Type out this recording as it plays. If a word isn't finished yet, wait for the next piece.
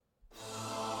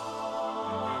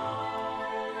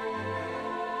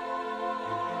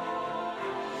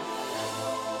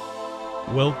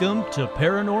Welcome to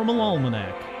Paranormal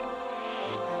Almanac.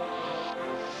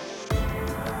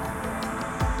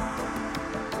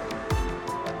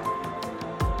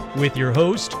 With your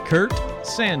host, Kurt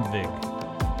Sandvig.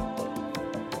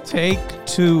 Take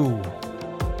two.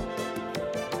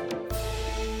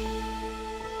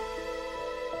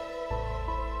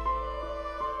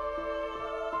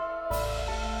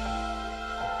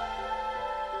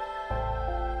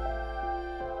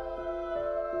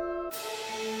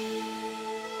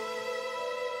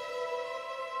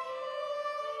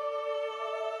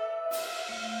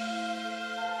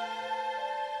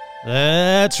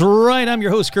 That's right, I'm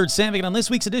your host, Kurt Sandvig, and on this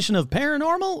week's edition of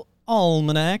Paranormal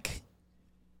Almanac,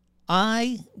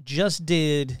 I just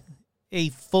did a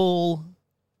full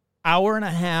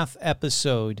hour-and-a-half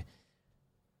episode,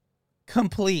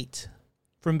 complete,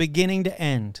 from beginning to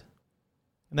end.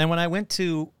 And then when I went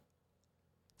to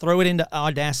throw it into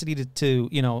Audacity to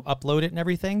upload it and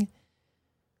everything,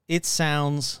 it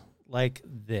sounds like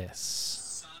this.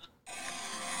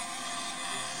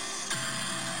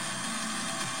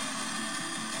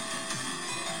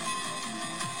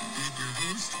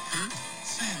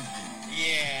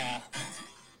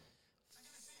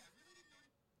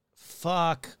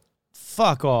 Fuck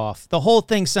off. The whole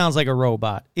thing sounds like a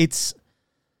robot. It's,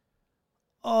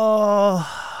 when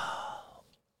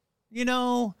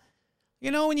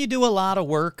you do a lot of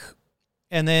work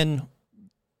and then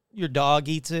your dog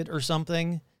eats it or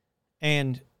something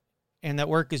and that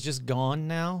work is just gone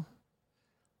now.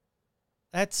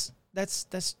 That's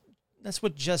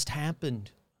what just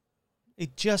happened.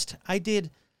 It's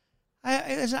an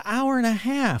hour and a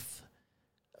half.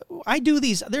 I do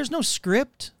these, there's no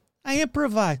script. I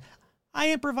improvised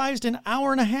an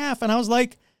hour and a half, and I was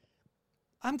like,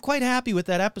 I'm quite happy with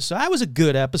that episode. That was a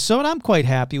good episode. I'm quite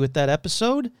happy with that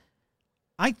episode.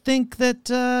 I think that,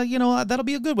 that'll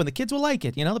be a good one. The kids will like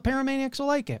it. The Paramaniacs will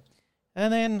like it.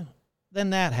 And then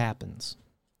that happens.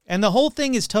 And the whole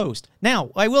thing is toast. Now,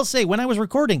 I will say, when I was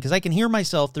recording, because I can hear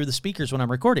myself through the speakers when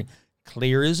I'm recording,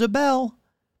 clear as a bell,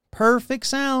 perfect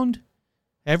sound.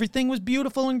 Everything was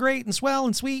beautiful and great and swell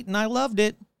and sweet, and I loved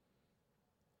it.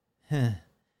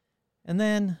 And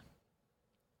then,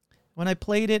 when I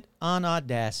played it on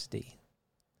Audacity,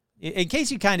 in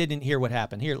case you kind of didn't hear what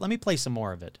happened, here, let me play some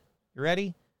more of it. You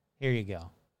ready? Here you go.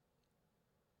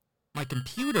 My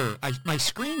computer, my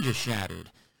screen just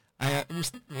shattered. It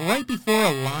was right before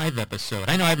a live episode.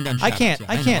 I know I haven't done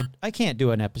shoutouts yet. I can't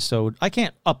do an episode. I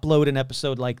can't upload an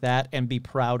episode like that and be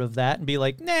proud of that and be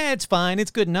like, nah, it's fine.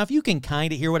 It's good enough. You can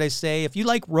kind of hear what I say. If you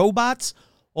like robots,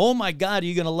 oh my God,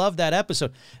 you're going to love that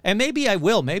episode. And maybe I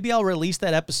will. Maybe I'll release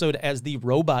that episode as the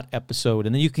robot episode,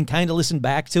 and then you can kind of listen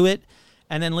back to it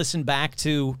and then listen back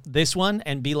to this one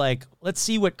and be like, let's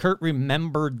see what Kurt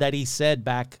remembered that he said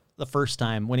back the first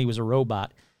time when he was a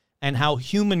robot and how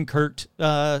human Kurt,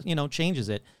 changes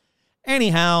it.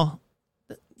 Anyhow,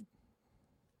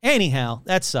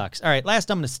 that sucks. All right,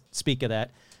 last I'm going to speak of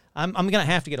that. I'm going to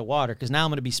have to get a water because now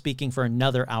I'm going to be speaking for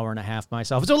another hour and a half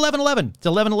myself. It's 11:11. It's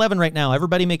 11:11 right now.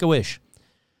 Everybody make a wish.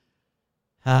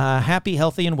 Happy,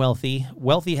 healthy, and wealthy.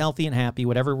 Wealthy, healthy, and happy.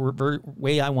 Whatever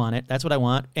way I want it. That's what I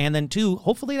want. And then, two,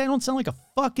 hopefully I don't sound like a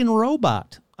fucking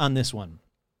robot on this one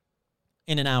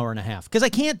in an hour and a half. Because I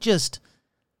can't just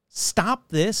stop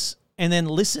this and then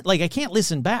listen. Like, I can't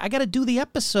listen back. I got to do the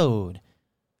episode.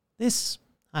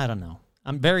 I don't know.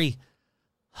 I'm very...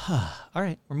 All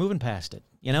right, we're moving past it.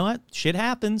 You know what? Shit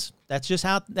happens. That's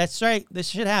right. This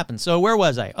shit happens. So where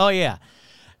was I? Oh, yeah.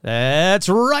 That's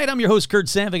right. I'm your host, Kurt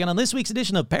Sandvig, and on this week's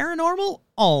edition of Paranormal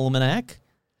Almanac,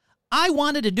 I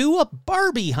wanted to do a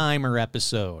Barbieheimer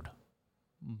episode,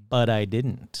 but I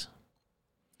didn't.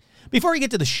 Before we get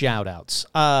to the shout-outs,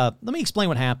 let me explain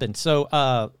what happened.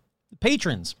 So,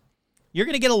 patrons, you're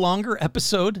going to get a longer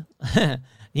episode.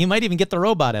 You might even get the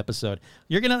robot episode.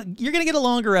 You're gonna get a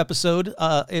longer episode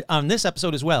on this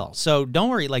episode as well. So don't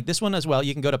worry, like this one as well.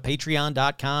 You can go to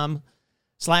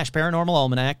patreon.com/Paranormal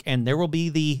Almanac, and there will be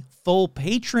the full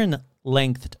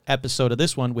patron-length episode of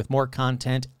this one with more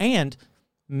content and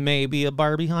maybe a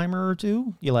Barbieheimer or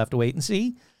two. You'll have to wait and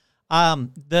see. You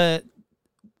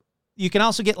can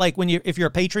also get, like, if you're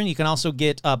a patron, you can also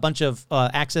get a bunch of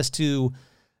access to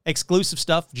exclusive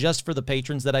stuff just for the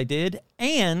patrons that I did,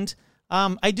 and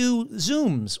I do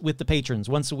Zooms with the patrons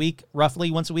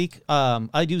roughly once a week.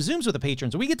 I do Zooms with the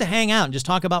patrons. We get to hang out and just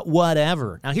talk about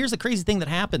whatever. Now, here's the crazy thing that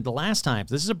happened the last time.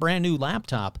 This is a brand new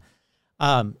laptop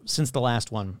since the last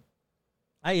one.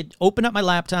 I had opened up my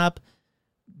laptop,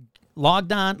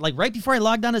 logged on, like right before I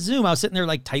logged on to Zoom, I was sitting there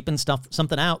like typing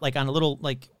something out, like on a little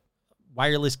like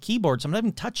wireless keyboard. So I'm not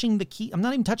even touching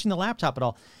the laptop at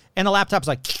all. And the laptop's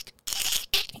like,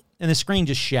 and the screen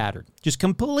just shattered, just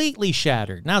completely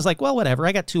shattered. And I was like, well, whatever.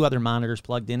 I got 2 other monitors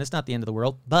plugged in. It's not the end of the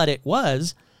world. But it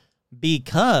was,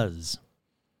 because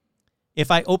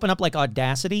if I open up like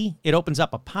Audacity, it opens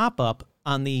up a pop-up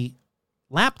on the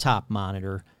laptop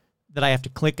monitor that I have to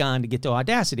click on to get to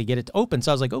Audacity, get it to open.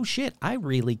 So I was like, oh shit, I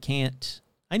really can't.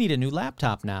 I need a new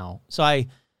laptop now. So I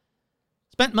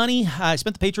spent money. I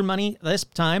spent the patron money this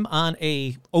time on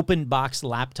a open box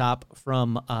laptop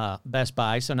from Best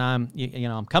Buy. So now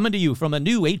I'm coming to you from a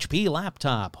new HP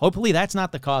laptop. Hopefully that's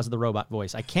not the cause of the robot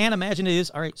voice. I can't imagine it is.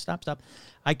 All right, stop.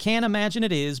 I can't imagine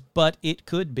it is, but it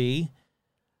could be.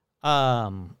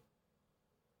 Oh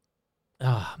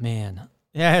man.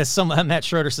 Yeah, Matt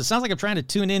Schroeder says, sounds like I'm trying to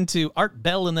tune into Art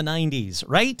Bell in the 90s,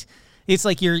 right? It's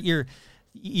like you're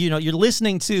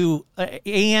listening to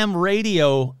AM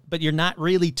radio, but you're not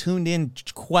really tuned in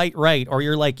quite right. Or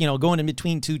you're like, going in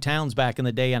between 2 towns back in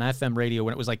the day on FM radio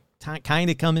when it was like kind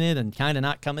of coming in and kind of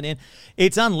not coming in.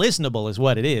 It's unlistenable is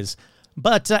what it is.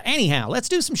 But anyhow, let's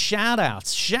do some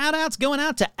shout-outs. Shout-outs going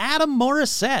out to Adam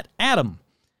Morissette. Adam,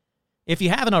 if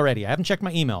you haven't already, I haven't checked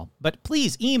my email, but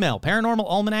please email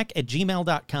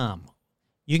paranormalalmanac@gmail.com.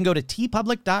 You can go to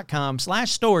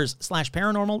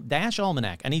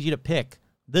tpublic.com/stores/paranormal-almanac. I need you to pick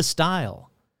the style,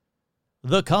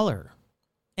 the color,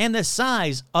 and the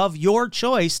size of your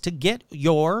choice to get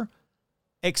your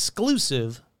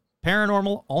exclusive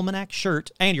Paranormal Almanac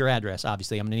shirt, and your address.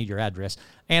 Obviously, I'm going to need your address.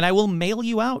 And I will mail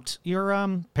you out your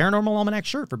Paranormal Almanac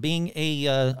shirt for being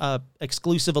a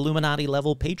exclusive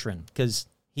Illuminati-level patron, because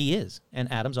he is,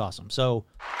 and Adam's awesome. So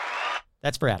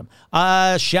that's for Adam.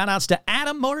 Shout-outs to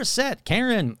Adam Morissette,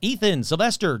 Karen, Ethan,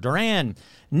 Sylvester, Duran,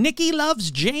 Nikki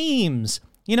Loves James.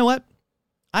 You know what?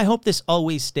 I hope this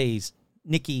always stays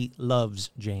Nikki Loves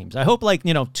James. I hope,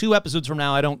 2 episodes from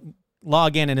now, I don't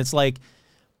log in and it's like,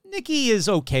 Nikki is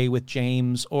okay with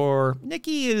James, or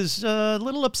Nikki is a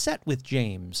little upset with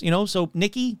James. So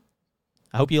Nikki,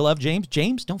 I hope you love James.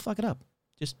 James, don't fuck it up.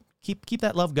 Just keep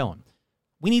that love going.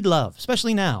 We need love,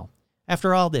 especially now,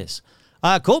 after all this.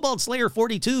 Cobalt Slayer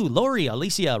 42, Lori,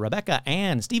 Alicia, Rebecca,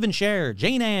 Ann, Stephen Scher,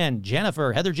 Jane Ann,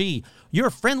 Jennifer, Heather G, your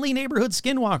friendly neighborhood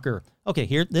skinwalker. Okay,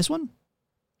 here, this one.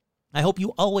 I hope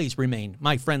you always remain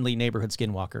my friendly neighborhood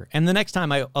skinwalker. And the next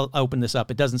time I open this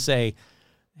up, it doesn't say,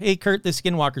 hey, Kurt, this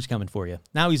skinwalker's coming for you.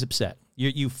 Now he's upset.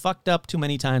 You fucked up too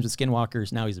many times with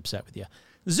skinwalkers. Now he's upset with you.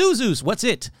 Zuzus, what's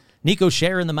it? Nico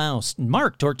Scher and the Mouse,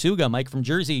 Mark Tortuga, Mike from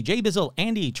Jersey, Jay Bizzle,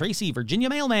 Andy, Tracy, Virginia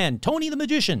Mailman, Tony the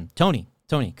Magician. Tony,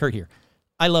 Kurt here.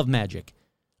 I love magic.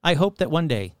 I hope that one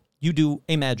day you do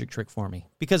a magic trick for me,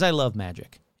 because I love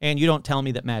magic. And you don't tell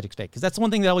me that magic's fake, because that's the one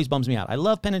thing that always bums me out. I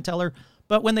love Penn and Teller,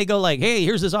 but when they go like, hey,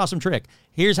 here's this awesome trick.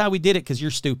 Here's how we did it because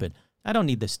you're stupid. I don't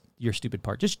need your stupid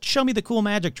part. Just show me the cool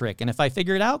magic trick. And if I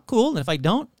figure it out, cool. And if I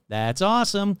don't, that's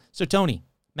awesome. So Tony,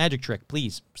 magic trick,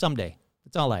 please, someday.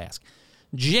 That's all I ask.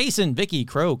 Jason, Vicky,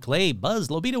 Crow, Clay, Buzz,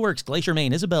 Lobita Works, Glacier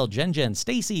Main, Isabel, Jen,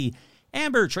 Stacy,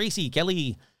 Amber, Tracy,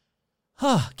 Kelly,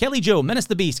 Kelly Joe, Menace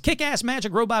the Beast, Kick-Ass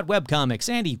Magic Robot Webcomic,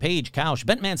 Sandy, Paige, Couch,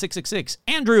 Bentman666,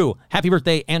 Andrew, happy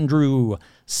birthday, Andrew,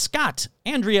 Scott,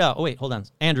 Andrea, oh wait, hold on,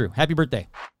 Andrew, happy birthday.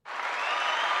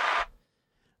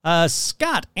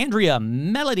 Scott, Andrea,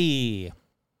 Melody,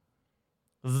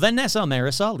 Vanessa,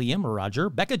 Marisol, Liam, Roger,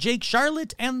 Becca, Jake,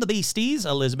 Charlotte, and the Beasties,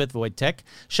 Elizabeth, Voidtech.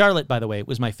 Charlotte, by the way,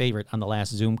 was my favorite on the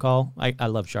last Zoom call. I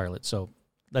love Charlotte, so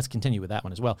let's continue with that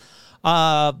one as well.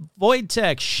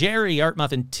 Voidtech, Sherry, Art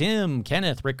Muffin, Tim,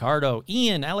 Kenneth, Ricardo,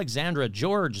 Ian, Alexandra,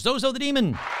 George, Zozo the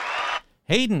Demon,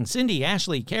 Hayden, Cindy,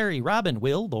 Ashley, Carrie, Robin,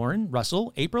 Will, Lauren,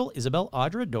 Russell, April, Isabel,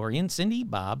 Audra, Dorian, Cindy,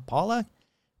 Bob, Paula,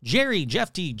 Jerry,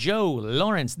 Jeff T, Joe,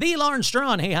 Lawrence, the Lawrence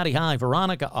Strawn, hey, howdy, hi,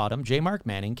 Veronica, Autumn, J. Mark,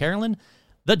 Manning, Carolyn,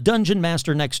 the Dungeon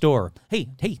Master next door. Hey,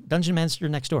 Dungeon Master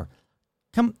next door.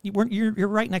 Come, you're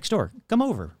right next door. Come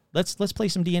over. Let's play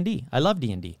some D&D. I love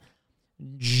D&D.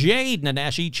 Jade,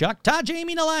 Nanashi, Chuck, Todd,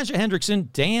 Jamie, Elijah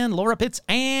Hendrickson, Dan, Laura Pitts,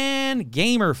 and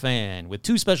Gamer Fan, with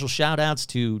 2 special shout-outs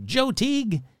to Joe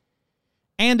Teague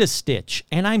and a Stitch.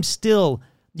 And I'm still,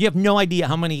 you have no idea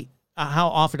how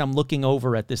often I'm looking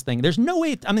over at this thing. There's no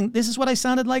way, this is what I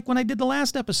sounded like when I did the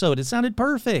last episode. It sounded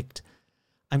perfect.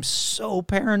 I'm so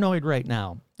paranoid right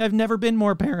now. I've never been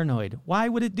more paranoid. Why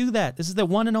would it do that? This is the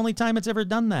one and only time it's ever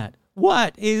done that.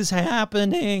 What is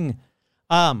happening?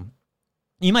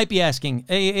 You might be asking,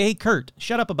 hey, Kurt,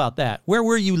 shut up about that. Where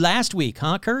were you last week,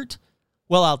 huh, Kurt?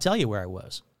 Well, I'll tell you where I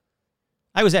was.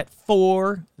 I was at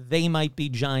 4 They Might Be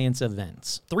Giants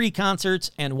events, 3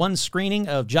 concerts, and 1 screening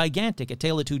of Gigantic at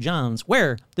Tale of Two Johns,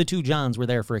 where the Two Johns were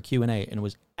there for a Q&A, and it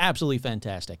was absolutely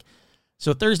fantastic.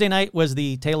 So Thursday night was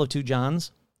the Tale of Two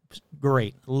Johns.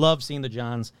 Great. Love seeing the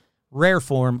Johns. Rare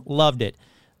form. Loved it.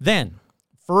 Then,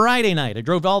 Friday night, I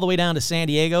drove all the way down to San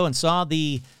Diego and saw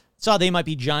They Might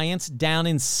Be Giants down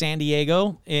in San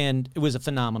Diego, and it was a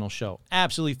phenomenal show.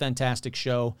 Absolutely fantastic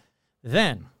show.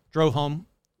 Then drove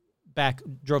back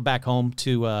home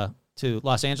to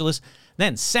Los Angeles.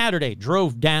 Then Saturday,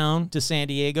 drove down to San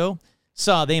Diego,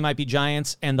 saw They Might Be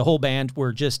Giants, and the whole band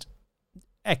were just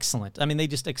excellent. I mean, they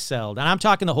just excelled. And I'm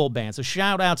talking the whole band. So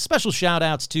special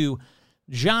shout-outs to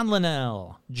John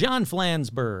Linnell, John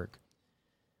Flansburgh,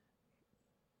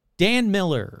 Dan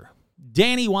Miller,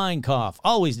 Danny Weinkauf,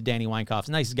 always the Danny Weinkauf,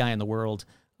 nicest guy in the world,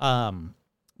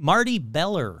 Marty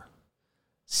Beller,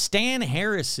 Stan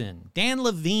Harrison, Dan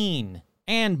Levine,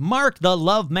 and Mark the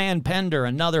Love Man Pender,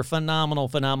 another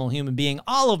phenomenal human being.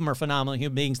 All of them are phenomenal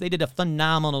human beings. They did a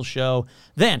phenomenal show.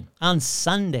 Then, on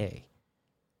Sunday,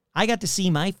 I got to see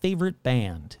my favorite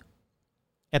band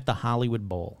at the Hollywood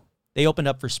Bowl. They opened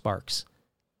up for Sparks.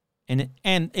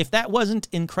 And if that wasn't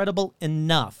incredible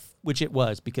enough, which it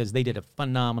was, because they did a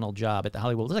phenomenal job at the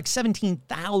Hollywood Bowl. There's like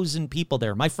 17,000 people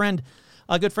there. My friend,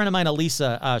 a good friend of mine,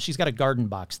 Elisa, she's got a garden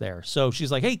box there. So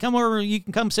she's like, hey, come over. You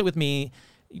can come sit with me.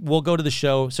 We'll go to the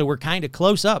show. So we're kind of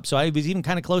close up. So I was even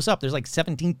kind of close up. There's like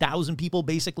 17,000 people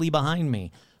basically behind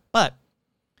me. But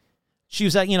she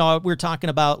was, we were talking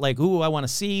about like, I want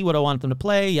to see what I want them to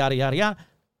play, yada, yada, yada.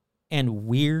 And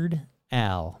Weird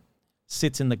Al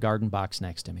sits in the garden box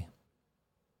next to me.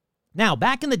 Now,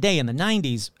 back in the day, in the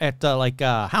 90s, at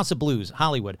House of Blues,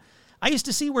 Hollywood, I used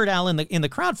to see Weird Al in the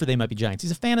crowd for They Might Be Giants.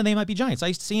 He's a fan of They Might Be Giants. I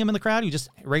used to see him in the crowd. He was just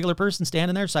a regular person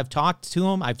standing there. So I've talked to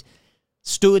him. I've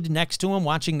stood next to him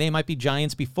watching They Might Be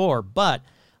Giants before. But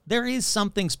there is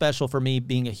something special for me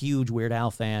being a huge Weird Al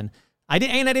fan. I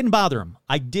didn't bother him.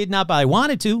 I did not. I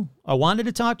wanted to. I wanted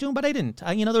to talk to him, but I didn't.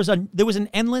 There was an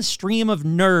endless stream of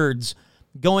nerds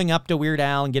going up to Weird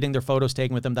Al and getting their photos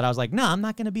taken with him that I was like, no, I'm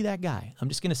not going to be that guy. I'm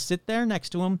just going to sit there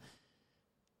next to him,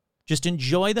 just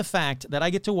enjoy the fact that I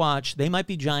get to watch They Might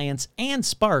Be Giants and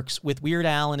Sparks with Weird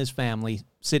Al and his family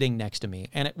sitting next to me.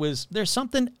 And there's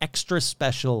something extra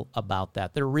special about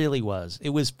that. There really was.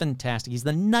 It was fantastic. He's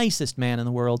the nicest man in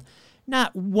the world.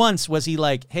 Not once was he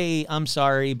like, hey, I'm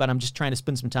sorry, but I'm just trying to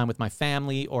spend some time with my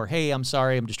family, or hey, I'm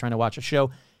sorry, I'm just trying to watch a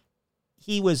show.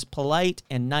 He was polite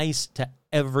and nice to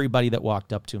everybody that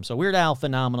walked up to him. So Weird Al,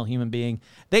 phenomenal human being.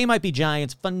 They Might Be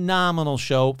Giants, phenomenal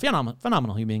show.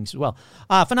 Phenomenal human beings as well.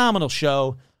 Phenomenal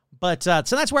show. But so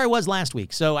that's where I was last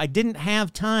week. So I didn't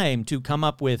have time to come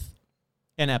up with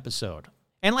an episode.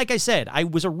 And like I said, I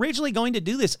was originally going to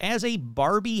do this as a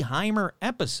Barbieheimer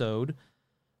episode,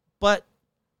 but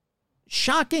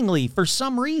shockingly, for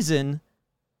some reason,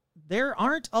 there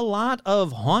aren't a lot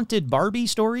of haunted Barbie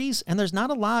stories, and there's not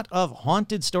a lot of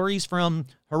haunted stories from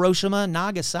Hiroshima,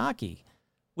 Nagasaki,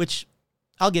 which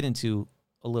I'll get into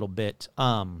a little bit.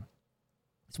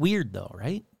 It's weird, though,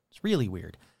 right? It's really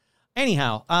weird.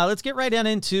 Anyhow, let's get right on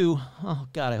into, oh,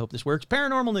 God, I hope this works,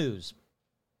 paranormal news.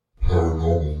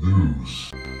 Paranormal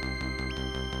news.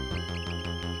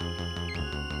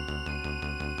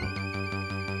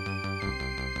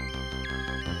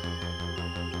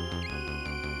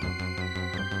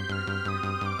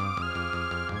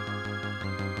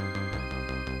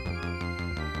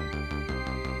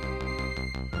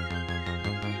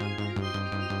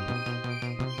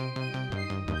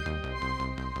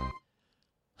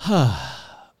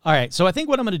 All right, so I think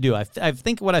what I'm going to do, I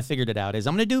think what I figured it out is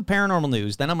I'm going to do paranormal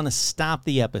news, then I'm going to stop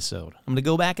the episode. I'm going to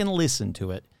go back and listen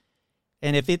to it.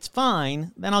 And if it's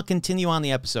fine, then I'll continue on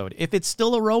the episode. If it's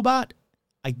still a robot,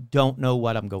 I don't know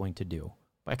what I'm going to do.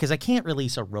 Because I can't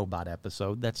release a robot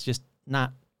episode. That's just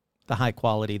not the high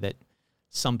quality that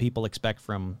some people expect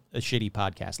from a shitty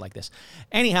podcast like this.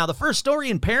 Anyhow, the first story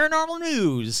in paranormal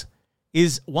news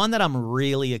is one that I'm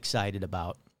really excited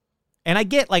about. And I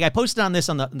get, like, I posted on this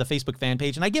on the Facebook fan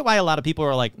page, and I get why a lot of people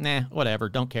are like, nah, whatever,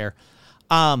 don't care.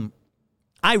 I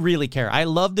really care. I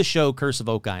love the show Curse of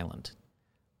Oak Island.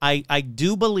 I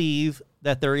do believe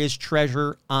that there is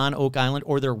treasure on Oak Island,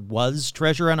 or there was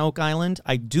treasure on Oak Island.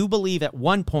 I do believe at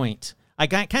one point, I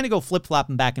kind of go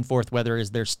flip-flopping back and forth whether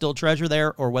there's still treasure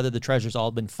there or whether the treasure's all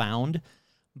been found.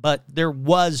 But there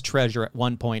was treasure at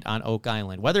one point on Oak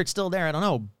Island. Whether it's still there, I don't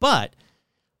know. But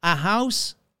a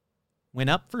house went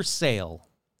up for sale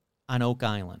on Oak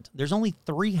Island. There's only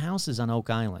 3 houses on Oak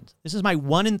Island. This is my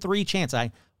 1 in 3 chance.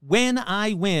 When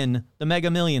I win the Mega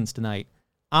Millions tonight,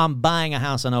 I'm buying a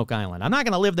house on Oak Island. I'm not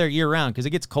going to live there year-round because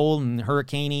it gets cold and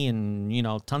hurricaney and,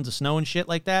 tons of snow and shit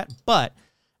like that. But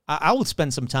I will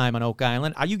spend some time on Oak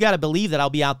Island. You got to believe that I'll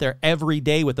be out there every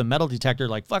day with a metal detector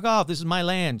like, fuck off, this is my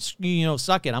land.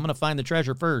 Suck it. I'm going to find the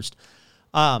treasure first.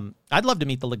 I'd love to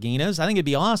meet the Laginas. I think it'd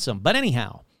be awesome. But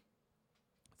anyhow,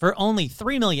 for only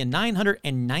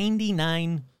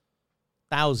 $3,999,000,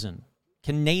 $600,000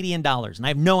 Canadian dollars. And I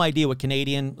have no idea what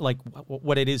Canadian, like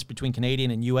what it is between Canadian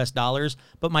and US dollars,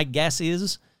 but my guess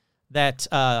is that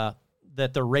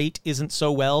that the rate isn't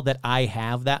so well that I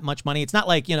have that much money. It's not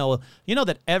like, you know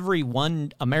that every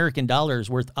 $1 American dollar is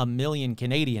worth $1 million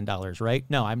Canadian dollars, right?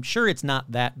 No, I'm sure it's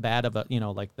not that bad of a,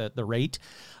 like the rate.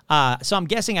 So I'm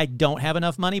guessing I don't have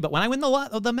enough money, but when I win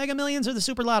the Mega Millions or the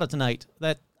Super Lotto tonight,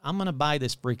 that I'm going to buy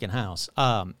this freaking house.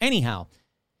 Anyhow,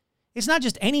 it's not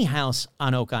just any house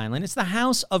on Oak Island. It's the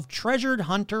house of treasured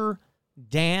hunter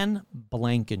Dan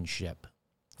Blankenship,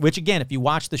 which, again, if you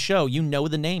watch the show, you know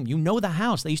the name. You know the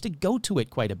house. They used to go to it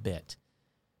quite a bit.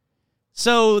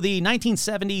 So the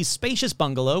 1970s spacious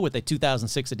bungalow with a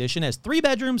 2006 edition has 3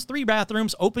 bedrooms, 3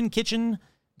 bathrooms, open kitchen,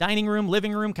 dining room,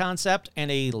 living room concept,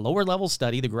 and a lower-level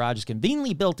study. The garage is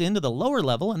conveniently built into the lower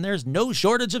level, and there's no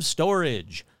shortage of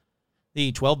storage.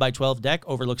 The 12-by-12 deck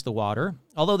overlooks the water.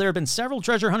 Although there have been several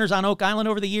treasure hunters on Oak Island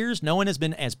over the years, no one has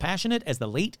been as passionate as the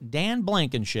late Dan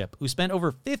Blankenship, who spent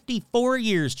over 54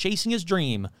 years chasing his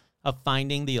dream of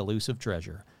finding the elusive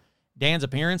treasure. Dan's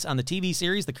appearance on the TV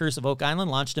series The Curse of Oak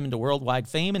Island launched him into worldwide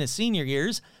fame in his senior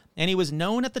years, and he was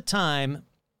known at the time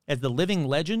as the living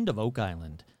legend of Oak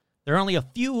Island. There are only a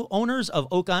few owners of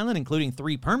Oak Island, including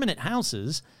 3 permanent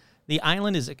houses. The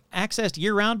island is accessed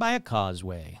year-round by a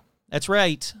causeway. That's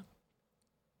right.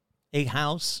 A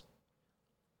house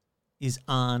is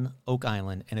on Oak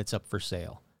Island, and it's up for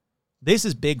sale. This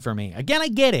is big for me. Again, I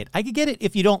get it. I could get it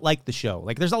if you don't like the show.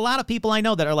 Like, there's a lot of people I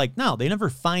know that are like, no, they never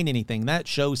find anything. That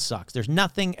show sucks. There's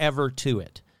nothing ever to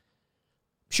it.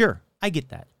 Sure, I get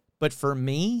that. But for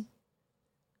me,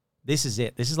 this is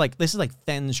it. This is like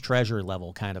Fenn's Treasure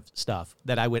level kind of stuff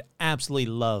that I would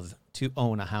absolutely love to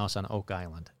own a house on Oak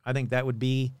Island. I think that would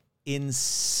be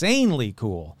insanely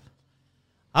cool.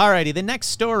 Alrighty, the next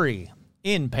story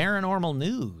in paranormal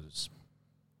news.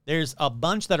 There's a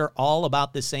bunch that are all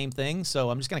about the same thing, so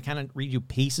I'm just going to kind of read you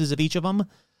pieces of each of them.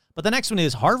 But the next one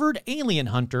is Harvard alien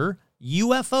hunter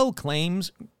UFO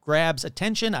claims grabs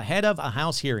attention ahead of a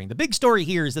House hearing. The big story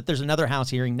here is that there's another House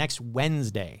hearing next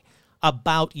Wednesday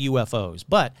about UFOs.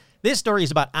 But this story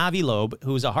is about Avi Loeb,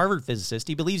 who is a Harvard physicist.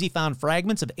 He believes he found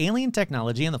fragments of alien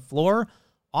technology on the floor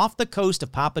off the coast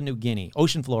of Papua New Guinea,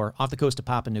 ocean floor off the coast of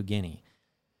Papua New Guinea.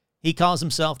 He calls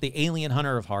himself the alien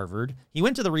hunter of Harvard. He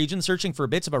went to the region searching for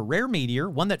bits of a rare meteor,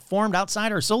 one that formed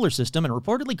outside our solar system and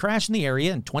reportedly crashed in the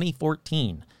area in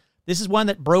 2014. This is one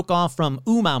that broke off from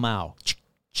Oumuamua.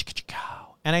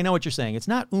 And I know what you're saying. It's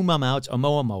not Oumuamua, it's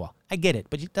Oumuamua. I get it,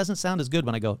 but it doesn't sound as good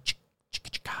when I go.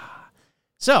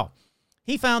 So,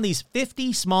 he found these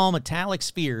 50 small metallic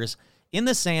spheres in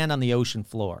the sand on the ocean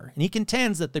floor, and he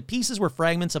contends that the pieces were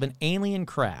fragments of an alien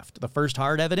craft, the first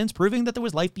hard evidence proving that there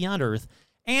was life beyond Earth,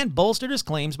 and bolstered his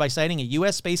claims by citing a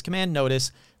U.S. Space Command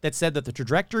notice that said that the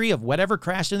trajectory of whatever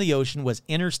crashed in the ocean was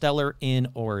interstellar in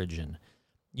origin.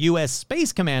 U.S.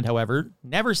 Space Command, however,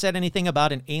 never said anything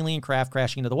about an alien craft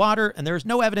crashing into the water, and there is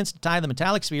no evidence to tie the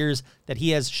metallic spheres that he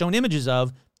has shown images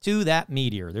of to that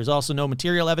meteor. There's also no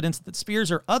material evidence that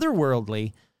spheres are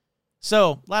otherworldly,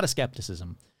 so a lot of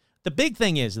skepticism. The big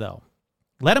thing is, though,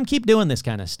 let them keep doing this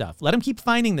kind of stuff. Let them keep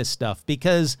finding this stuff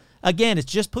because, again,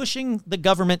 it's just pushing the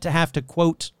government to have to,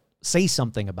 quote, say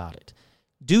something about it,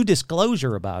 do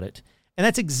disclosure about it. And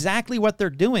that's exactly what they're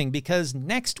doing because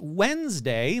next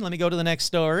Wednesday, let me go to the next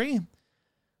story.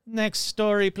 Next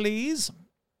story, please.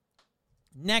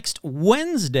 Next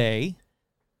Wednesday,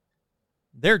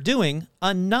 they're doing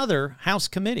another House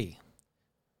committee.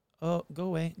 Oh, go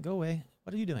away, go away.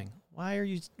 What are you doing? Why are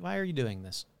you doing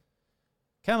this?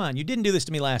 Come on, you didn't do this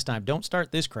to me last time. Don't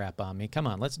start this crap on me. Come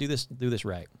on, let's do this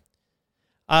right.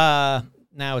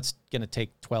 Now it's going to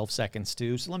take 12 seconds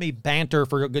too, so let me banter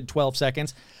for a good 12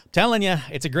 seconds. I'm telling you,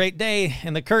 it's a great day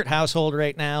in the Kurt household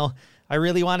right now. I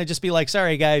really want to just be like,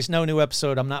 sorry guys, no new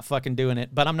episode. I'm not fucking doing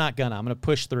it, but I'm not gonna. I'm going to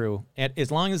push through. As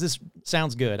long as this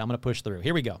sounds good, I'm going to push through.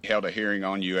 Here we go. Held a hearing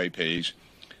on UAPs.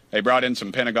 They brought in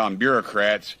some Pentagon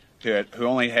bureaucrats who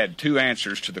only had 2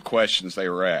 answers to the questions they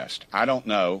were asked. I don't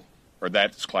know, or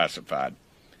that's classified.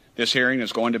 This hearing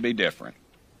is going to be different.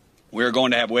 We're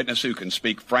going to have witnesses who can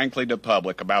speak frankly to the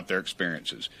public about their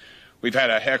experiences. We've had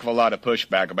a heck of a lot of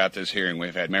pushback about this hearing.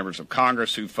 We've had members of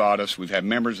Congress who fought us. We've had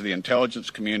members of the intelligence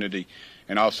community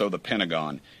and also the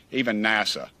Pentagon. Even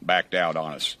NASA backed out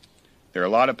on us. There are a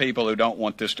lot of people who don't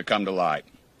want this to come to light.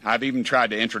 I've even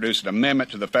tried to introduce an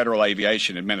amendment to the Federal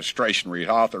Aviation Administration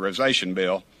Reauthorization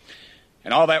Bill,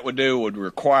 and all that would do would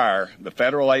require the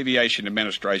Federal Aviation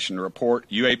Administration to report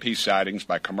UAP sightings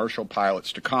by commercial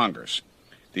pilots to Congress.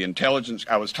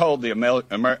 I was told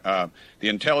the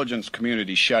intelligence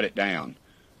community shut it down.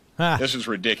 This is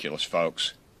ridiculous,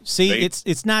 folks. See,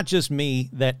 it's not just me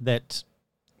that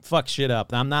fuck shit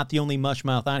up. I'm not the only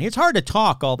mushmouth on here. It's hard to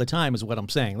talk all the time is what I'm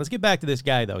saying. Let's get back to this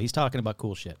guy, though. He's talking about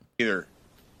cool shit. Either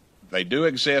they do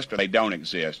exist or they don't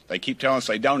exist. They keep telling us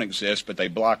they don't exist, but they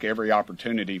block every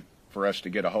opportunity for us to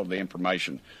get a hold of the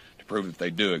information to prove that they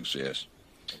do exist.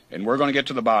 And we're going to get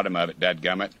to the bottom of it,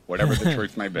 dadgummit, whatever the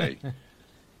truth may be.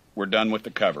 We're done with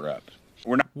the cover-up.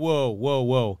 We're not.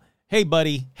 Whoa. Hey,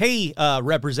 buddy. Hey,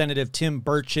 Representative Tim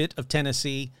Burchett of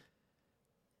Tennessee.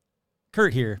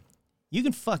 Kurt here. You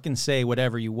can fucking say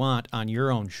whatever you want on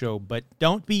your own show, but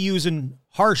don't be using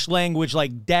harsh language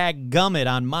like dadgummit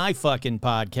on my fucking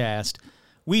podcast.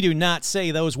 We do not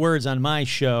say those words on my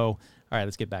show. All right,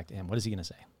 let's get back to him. What is he going to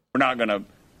say? We're not going to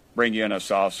bring you in a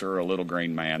saucer or a little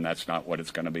green man. That's not what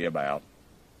it's going to be about.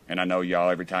 And I know y'all,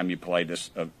 every time you play this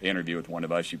interview with one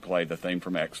of us, you play the theme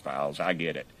from X-Files. I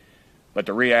get it. But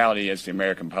the reality is the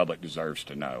American public deserves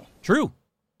to know. True.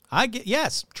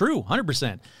 Yes, true,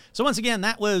 100%. So once again,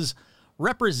 that was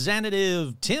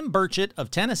Representative Tim Burchett of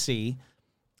Tennessee.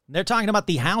 They're talking about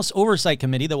the House Oversight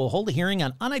Committee that will hold a hearing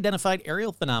on unidentified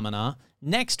aerial phenomena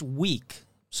next week.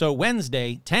 So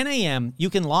Wednesday, 10 a.m., you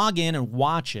can log in and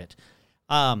watch it.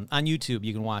 On YouTube,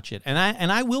 you can watch it.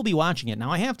 And I will be watching it.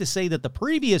 Now, I have to say that the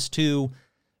previous two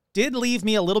did leave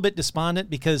me a little bit despondent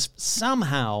because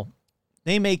somehow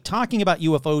they make talking about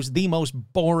UFOs the most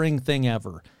boring thing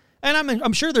ever. And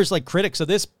I'm sure there's like critics of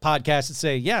this podcast that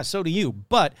say, yeah, so do you.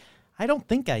 But I don't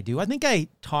think I do. I think I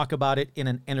talk about it in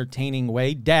an entertaining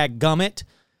way. Dadgummit.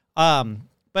 But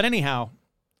anyhow,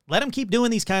 let them keep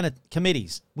doing these kind of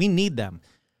committees. We need them.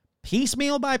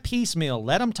 Piecemeal by piecemeal,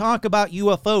 let them talk about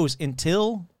UFOs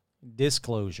until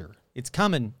disclosure. It's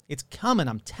coming. It's coming.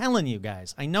 I'm telling you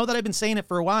guys. I know that I've been saying it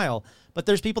for a while, but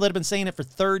there's people that have been saying it for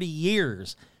 30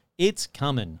 years. It's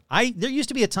coming. There used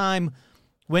to be a time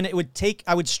when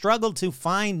I would struggle to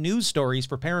find news stories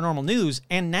for paranormal news,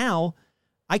 and now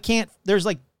I can't. There's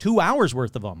like 2 hours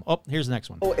worth of them. Oh, here's the next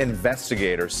one.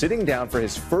 Investigator sitting down for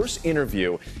his first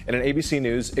interview in an ABC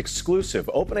News exclusive,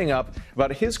 opening up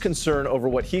about his concern over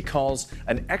what he calls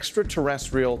an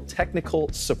extraterrestrial technical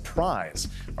surprise.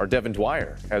 Our Devin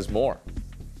Dwyer has more.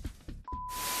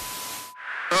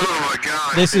 Oh my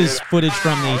God. This is footage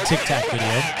from the Tic Tac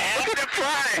video.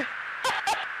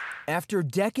 After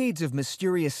decades of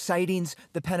mysterious sightings,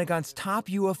 the Pentagon's top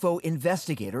UFO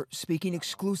investigator speaking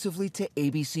exclusively to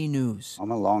ABC News.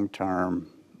 I'm a long-term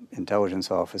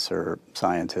intelligence officer,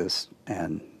 scientist,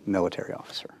 and military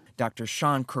officer. Dr.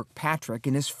 Sean Kirkpatrick,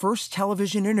 in his first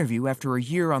television interview after a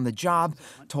year on the job,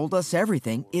 told us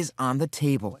everything is on the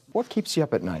table. What keeps you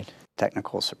up at night?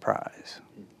 Technical surprise.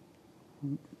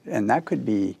 And that could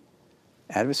be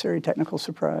adversary technical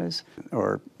surprise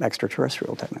or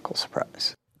extraterrestrial technical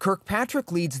surprise.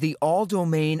 Kirkpatrick leads the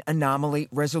All-Domain Anomaly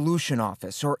Resolution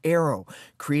Office, or AARO,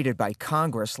 created by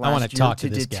Congress last year to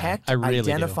detect,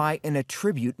 identify, and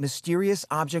attribute mysterious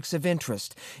objects of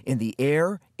interest in the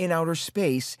air, in outer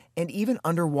space, and even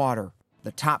underwater.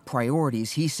 The top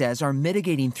priorities, he says, are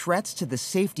mitigating threats to the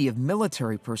safety of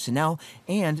military personnel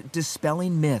and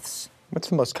dispelling myths. What's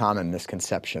the most common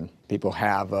misconception people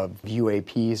have of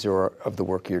UAPs or of the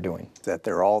work you're doing? That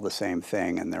they're all the same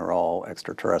thing and they're all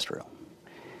extraterrestrial.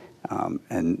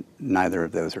 And neither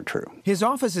of those are true. His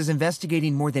office is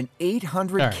investigating more than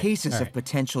 800 cases of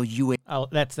potential UAP. Oh,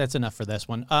 that's enough for this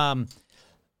one.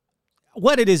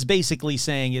 What it is basically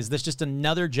saying is there's just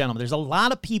another gentleman. There's a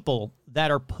lot of people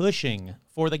that are pushing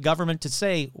for the government to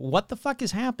say what the fuck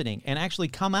is happening and actually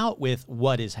come out with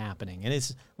what is happening. And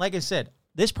it's, like I said,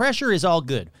 this pressure is all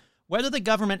good. Whether the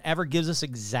government ever gives us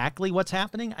exactly what's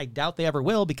happening, I doubt they ever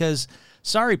will because,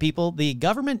 sorry, people, the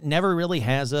government never really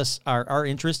has us, our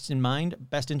interests in mind,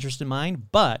 best interest in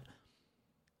mind, but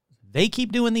they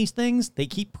keep doing these things. They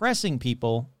keep pressing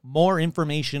people. More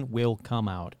information will come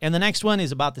out. And the next one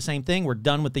is about the same thing. We're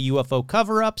done with the UFO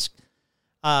cover-ups.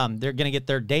 They're going to get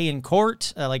their day in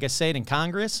court, like I said, in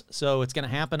Congress. So it's going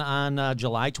to happen on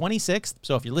July 26th.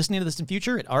 So if you're listening to this in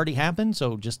future, it already happened.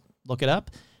 So just look it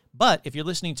up. But if you're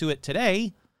listening to it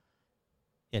today,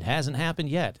 it hasn't happened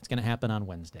yet. It's going to happen on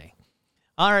Wednesday.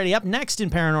 Alrighty, up next in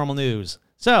paranormal news.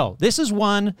 So this is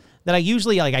one that I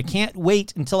usually I can't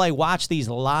wait until I watch these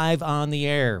live on the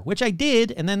air, which I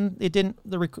did, and then it didn't.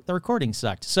 The recording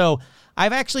sucked. So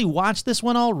I've actually watched this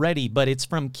one already, but it's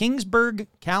from Kingsburg,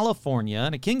 California,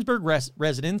 and a Kingsburg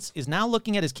resident is now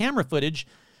looking at his camera footage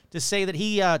to say that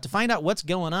he to find out what's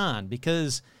going on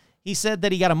because he said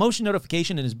that he got a motion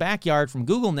notification in his backyard from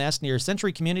Google Nest near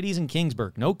Century Communities in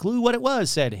Kingsburg. No clue what it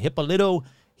was, said Hippolito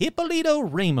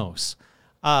Ramos.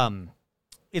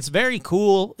 It's very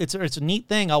cool. It's a neat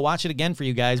thing. I'll watch it again for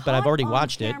you guys, but I've already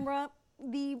watched it.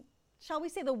 The shall we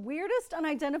say, the weirdest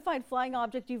unidentified flying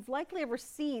object you've likely ever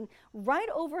seen right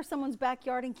over someone's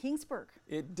backyard in Kingsburg.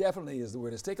 It definitely is the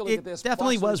weirdest. Take a look at this. It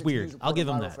definitely was weird. I'll give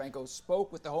him that. Franco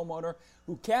spoke with the homeowner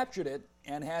who captured it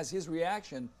and has his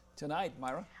reaction tonight.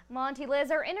 Myra? Monty, Liz,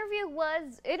 our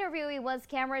interviewee was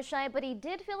camera shy, but he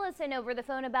did fill us in over the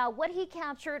phone about what he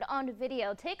captured on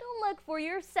video. Take a look for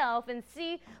yourself and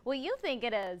see what you think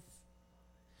it is.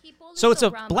 So it's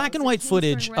a black and white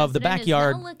footage of the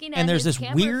backyard, and there's this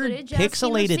weird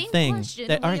pixelated thing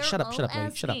that, all right, shut up,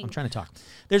 I'm trying to talk.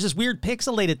 There's this weird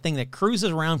pixelated thing that cruises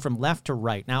around from left to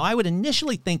right. Now, I would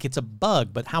initially think it's a bug,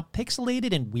 but how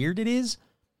pixelated and weird it is,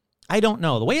 I don't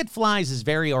know. The way it flies is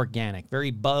very organic, very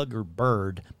bug or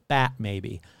bird, bat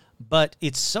maybe, but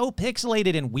it's so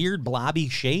pixelated and weird blobby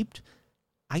shaped,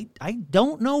 I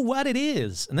don't know what it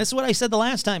is. And this is what I said the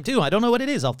last time, too. I don't know what it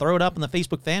is. I'll throw it up on the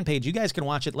Facebook fan page. You guys can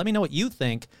watch it. Let me know what you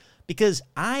think, because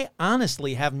I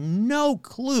honestly have no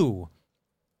clue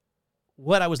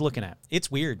what I was looking at.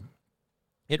 It's weird.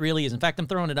 It really is. In fact, I'm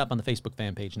throwing it up on the Facebook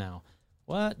fan page now.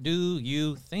 What do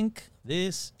you think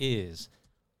this is?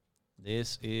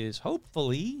 This is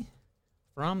hopefully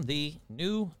from the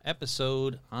new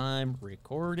episode I'm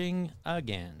recording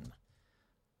again.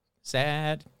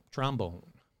 Sad trombone.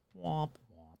 Womp,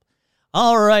 womp.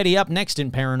 Alrighty, up next in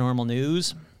paranormal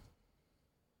news.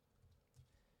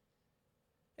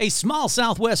 A small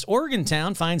southwest Oregon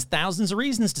town finds thousands of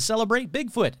reasons to celebrate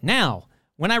Bigfoot. Now,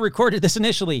 when I recorded this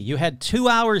initially, you had 2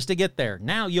 hours to get there.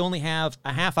 Now you only have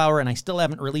a half hour, and I still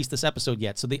haven't released this episode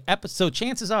yet. So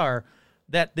chances are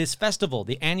that this festival,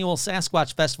 the annual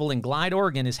Sasquatch Festival in Glide,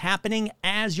 Oregon, is happening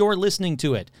as you're listening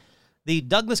to it. The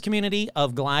Douglas community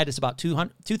of Glide is about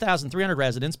 2,300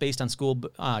 residents based on school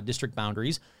district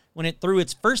boundaries. When it threw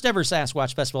its first ever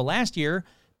Sasquatch Festival last year,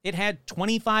 it had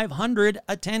 2,500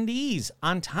 attendees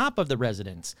on top of the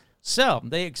residents. So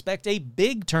they expect a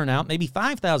big turnout, maybe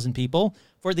 5,000 people,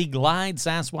 for the Glide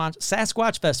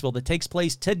Sasquatch Festival that takes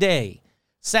place today,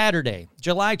 Saturday,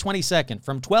 July 22nd,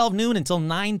 from 12 noon until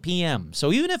 9 p.m.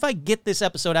 So even if I get this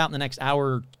episode out in the next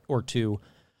hour or two,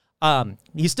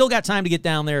 you still got time to get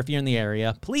down there if you're in the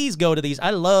area. Please go to these.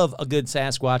 I love a good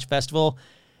Sasquatch festival.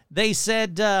 They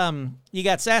said you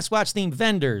got Sasquatch-themed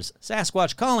vendors,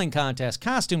 Sasquatch calling contest,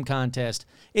 costume contest.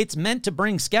 It's meant to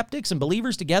bring skeptics and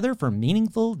believers together for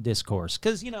meaningful discourse.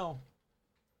 Because,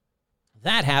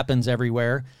 that happens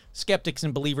everywhere. Skeptics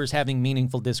and believers having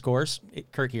meaningful discourse.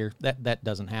 Kurt here, that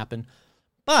doesn't happen.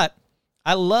 But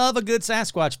I love a good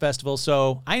Sasquatch festival,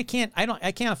 so I can't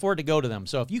afford to go to them.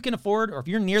 So if you can afford, or if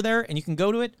you're near there and you can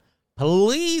go to it,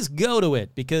 please go to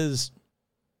it, because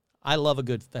I love a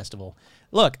good festival.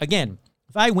 Look, again,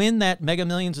 if I win that Mega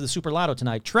Millions of the Super Lotto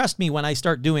tonight, trust me when I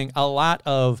start doing a lot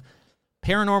of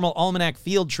Paranormal Almanac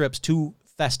field trips to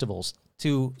festivals,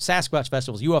 to Sasquatch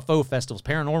festivals, UFO festivals,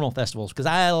 paranormal festivals, because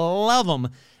I love them,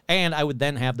 and I would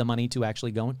then have the money to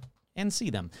actually go and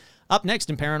see them. Up next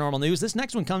in paranormal news, this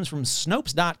next one comes from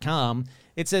Snopes.com.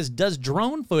 It says, does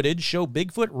drone footage show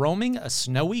Bigfoot roaming a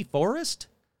snowy forest?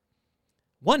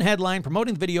 One headline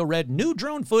promoting the video read, new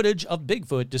drone footage of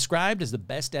Bigfoot described as the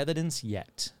best evidence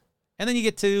yet. And then you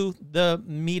get to the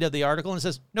meat of the article and it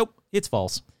says, nope, it's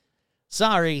false.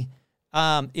 Sorry.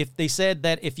 If they said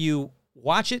that if you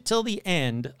watch it till the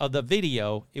end of the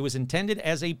video, it was intended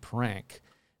as a prank.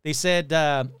 They said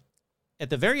at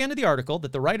the very end of the article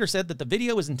that the writer said that the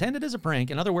video was intended as a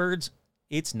prank. In other words,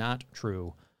 it's not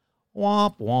true.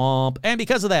 Womp, womp. And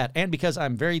because of that, and because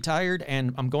I'm very tired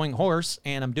and I'm going hoarse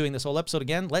and I'm doing this whole episode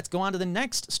again, let's go on to the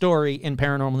next story in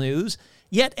paranormal news.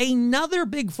 Yet another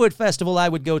Bigfoot festival I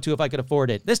would go to if I could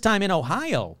afford it, this time in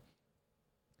Ohio.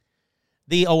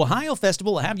 The Ohio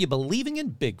Festival will have you believing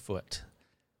in Bigfoot.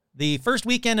 The first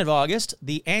weekend of August,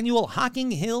 the annual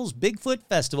Hocking Hills Bigfoot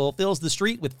Festival fills the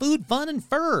street with food, fun, and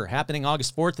fur, happening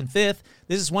August 4th and 5th.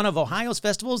 This is one of Ohio's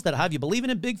festivals that have you believing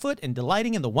in Bigfoot and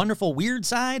delighting in the wonderful weird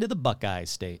side of the Buckeye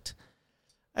State.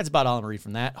 That's about all I'm going to read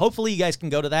from that. Hopefully you guys can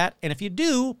go to that. And if you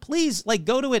do, please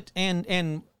go to it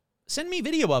and send me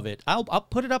video of it. I'll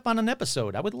put it up on an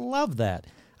episode. I would love that.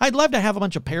 I'd love to have a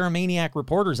bunch of paramaniac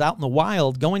reporters out in the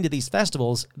wild going to these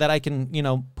festivals that I can,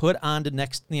 put on to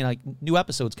next, new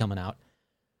episodes coming out.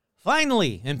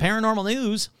 Finally, in paranormal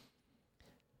news,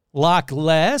 Loch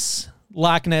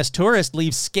Ness tourist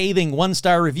leaves scathing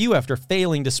 1-star review after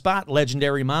failing to spot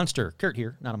legendary monster. Kurt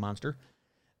here, not a monster.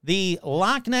 The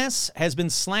Loch Ness has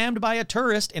been slammed by a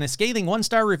tourist in a scathing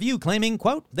 1-star review claiming,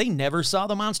 quote, they never saw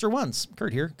the monster once.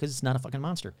 Kurt here, because it's not a fucking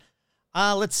monster.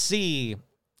 Let's see.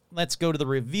 Let's go to the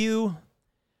review.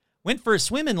 Went for a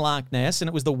swim in Loch Ness, and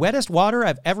it was the wettest water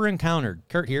I've ever encountered.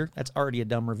 Kurt here, that's already a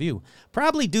dumb review.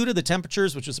 Probably due to the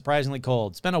temperatures, which was surprisingly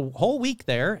cold. Spent a whole week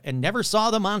there and never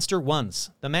saw the monster once.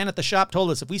 The man at the shop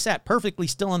told us if we sat perfectly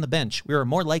still on the bench, we were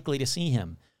more likely to see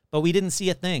him. But we didn't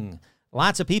see a thing.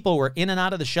 Lots of people were in and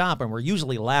out of the shop and were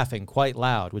usually laughing quite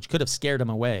loud, which could have scared them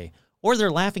away. Or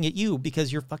they're laughing at you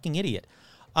because you're a fucking idiot.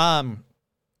 There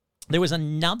was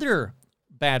another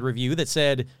bad review that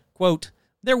said, quote,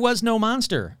 there was no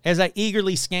monster. As I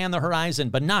eagerly scanned the horizon,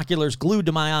 binoculars glued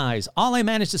to my eyes, all I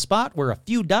managed to spot were a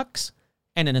few ducks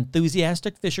and an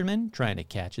enthusiastic fisherman trying to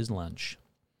catch his lunch.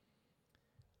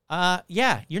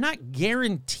 Yeah, you're not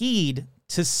guaranteed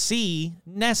to see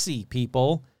Nessie,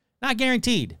 people. Not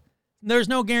guaranteed. There's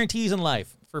no guarantees in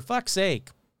life. For fuck's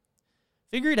sake.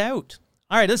 Figure it out.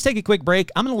 All right, let's take a quick break.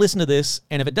 I'm going to listen to this,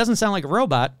 and if it doesn't sound like a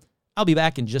robot, I'll be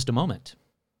back in just a moment.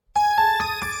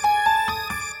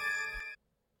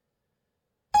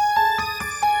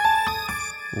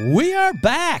 We are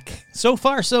back. So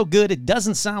far, so good. It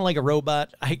doesn't sound like a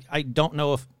robot. I don't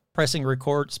know if pressing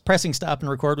stop and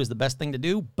record was the best thing to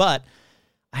do, but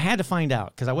I had to find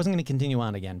out because I wasn't going to continue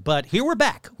on again. But here we're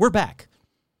back. We're back.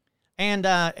 And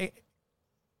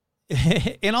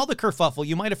in all the kerfuffle,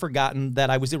 you might have forgotten that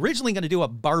I was originally going to do a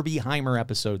Barbieheimer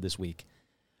episode this week.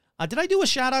 Did I do a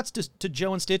shout-outs to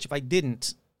Joe and Stitch? If I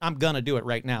didn't, I'm going to do it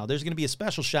right now. There's going to be a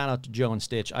special shout-out to Joe and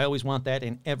Stitch. I always want that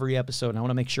in every episode, and I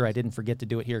want to make sure I didn't forget to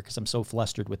do it here because I'm so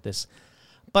flustered with this.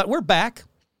 But we're back.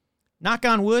 Knock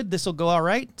on wood, this will go all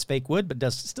right. It's fake wood,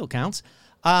 but still counts.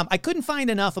 I couldn't find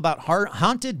enough about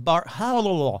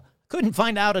couldn't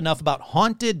find out enough about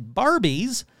haunted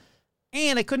Barbies,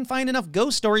 and I couldn't find enough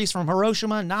ghost stories from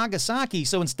Hiroshima and Nagasaki.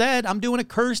 So instead, I'm doing a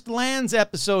Cursed Lands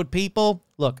episode, people.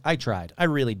 Look, I tried. I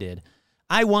really did.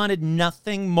 I wanted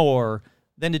nothing more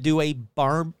than to do a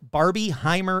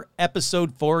Barbieheimer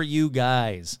episode for you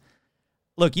guys.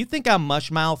 Look, you think I'm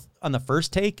mushmouth on the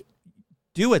first take?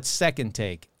 Do it second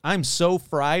take. I'm so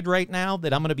fried right now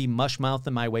that I'm going to be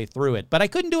mushmouthing my way through it. But I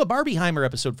couldn't do a Barbieheimer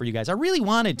episode for you guys. I really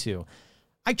wanted to.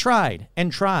 I tried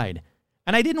and tried.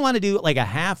 And I didn't want to do like a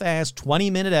half-assed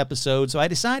 20-minute episode, so I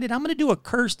decided I'm going to do a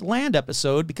Cursed Land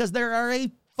episode because there are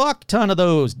a fuck ton of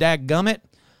those, dadgummit.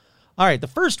 All right, the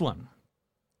first one.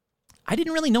 I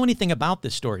didn't really know anything about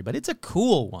this story, but it's a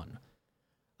cool one.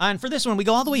 And for this one, we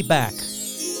go all the way back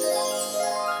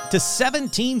to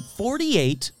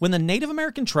 1748, when the Native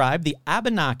American tribe, the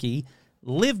Abenaki,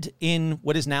 lived in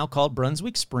what is now called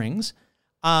Brunswick Springs.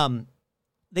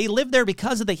 They lived there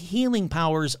because of the healing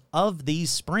powers of these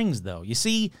springs, though. You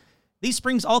see, these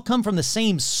springs all come from the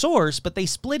same source, but they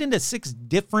split into 6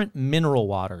 different mineral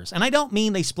waters. And I don't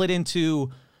mean they split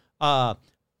into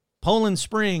Poland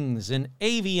Springs and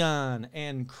Avion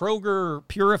and Kroger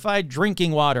purified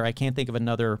drinking water. I can't think of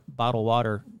another bottled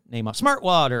water name of Smart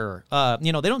Water.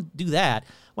 They don't do that.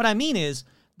 What I mean is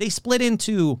they split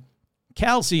into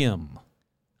calcium,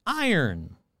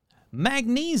 iron,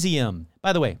 magnesium.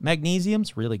 By the way,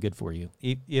 magnesium's really good for you.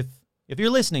 If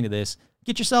you're listening to this,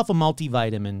 get yourself a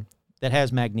multivitamin that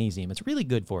has magnesium. It's really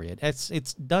good for you.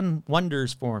 It's done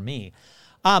wonders for me.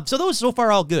 So those so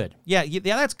far all good. Yeah,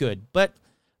 that's good. But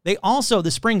the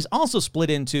springs also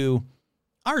split into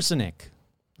arsenic,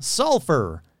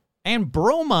 sulfur, and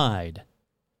bromide.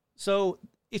 So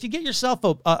if you get yourself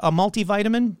a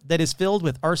multivitamin that is filled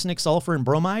with arsenic, sulfur, and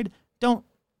bromide, don't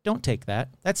take that.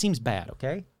 That seems bad,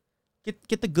 okay?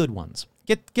 Get the good ones.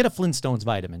 Get a Flintstones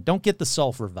vitamin. Don't get the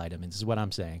sulfur vitamins is what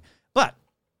I'm saying. But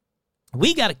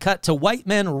we got to cut to white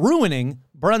men ruining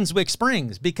Brunswick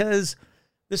Springs because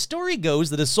the story goes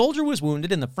that a soldier was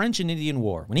wounded in the French and Indian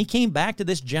War. When he came back to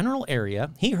this general area,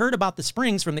 he heard about the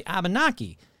springs from the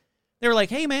Abenaki. They were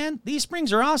like, hey, man, these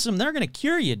springs are awesome. They're going to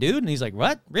cure you, dude. And he's like,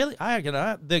 what? Really?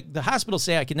 The hospitals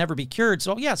say I can never be cured.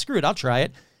 So, yeah, screw it. I'll try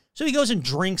it. So he goes and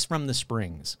drinks from the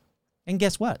springs. And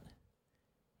guess what?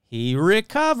 He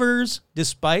recovers,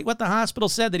 despite what the hospital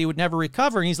said that he would never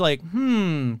recover. And he's like,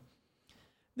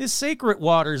 this sacred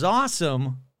water's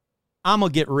awesome. I'm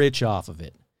going to get rich off of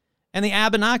it. And the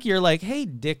Abenaki are like, hey,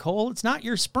 dickhole, it's not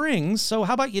your springs, so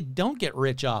how about you don't get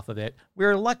rich off of it?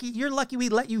 You're lucky we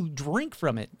let you drink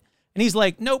from it. And he's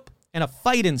like, nope. And a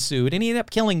fight ensued, and he ended up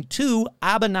killing 2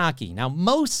 Abenaki. Now,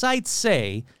 most sites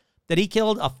say that he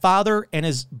killed a father and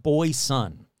his boy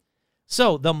son.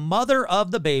 So the mother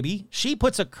of the baby, she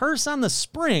puts a curse on the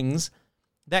springs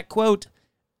that, quote,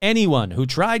 anyone who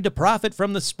tried to profit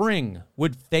from the spring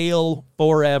would fail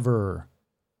forever.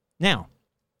 Now,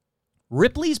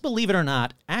 Ripley's Believe It or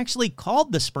Not actually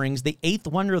called the springs the 8th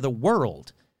wonder of the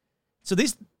world. So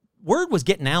this word was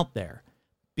getting out there.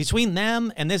 Between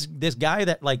them and this guy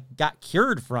that got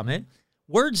cured from it,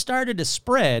 word started to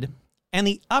spread, and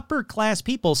the upper class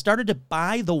people started to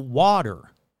buy the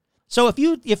water. So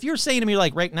if you're saying to me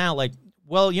like right now, like,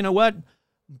 well, you know what?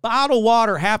 Bottled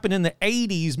water happened in the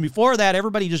 80s. Before that,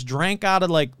 everybody just drank out of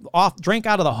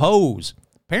the hose.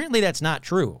 Apparently that's not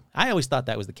true. I always thought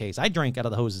that was the case. I drank out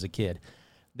of the hose as a kid.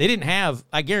 They didn't have,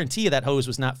 I guarantee you that hose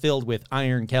was not filled with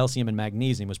iron, calcium, and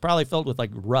magnesium. It was probably filled with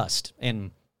like rust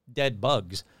and dead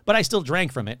bugs. But I still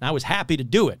drank from it, and I was happy to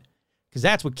do it because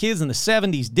that's what kids in the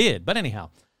 70s did. But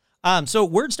anyhow, so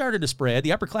word started to spread.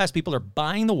 The upper class people are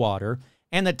buying the water,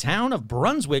 and the town of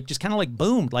Brunswick just kind of like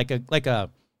boomed like a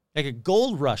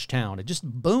gold rush town. It just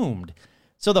boomed.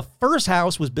 So the first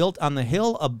house was built on the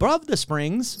hill above the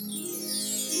springs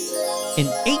in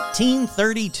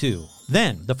 1832.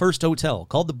 Then the first hotel,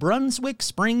 called the Brunswick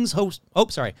Springs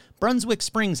Brunswick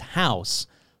Springs House,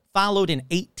 followed in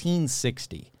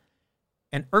 1860.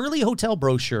 An early hotel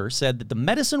brochure said that the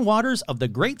medicine waters of the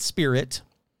Great Spirit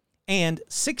and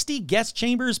 60 guest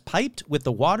chambers piped with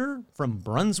the water from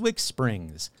Brunswick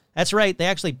Springs. That's right, they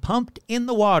actually pumped in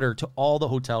the water to all the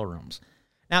hotel rooms.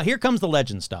 Now, here comes the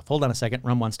legend stuff. Hold on a second.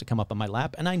 Rum wants to come up on my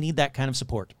lap, and I need that kind of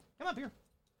support. Come up here.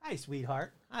 Hi,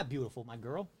 sweetheart. Hi, beautiful, my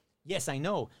girl. Yes, I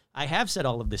know. I have said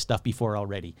all of this stuff before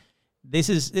already. This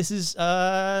is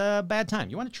a bad time.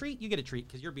 You want a treat? You get a treat,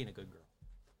 because you're being a good girl.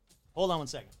 Hold on one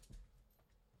second.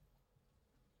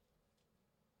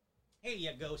 Here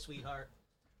you go, sweetheart.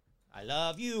 I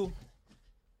love you.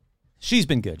 She's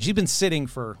been good. She's been sitting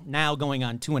for now going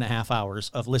on 2.5 hours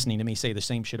of listening to me say the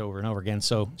same shit over and over again,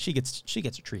 so she gets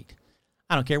a treat.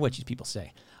 I don't care what these people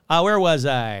say. Where was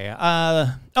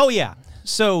I? Oh, yeah.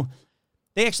 So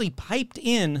they actually piped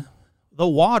in the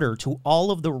water to all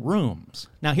of the rooms.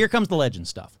 Now, here comes the legend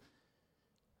stuff.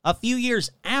 A few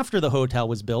years after the hotel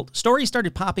was built, stories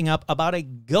started popping up about a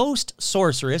ghost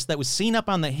sorceress that was seen up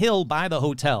on the hill by the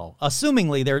hotel.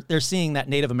 Assumingly, they're seeing that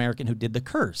Native American who did the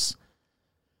curse.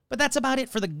 But that's about it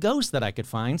for the ghost that I could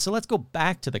find, so let's go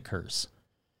back to the curse.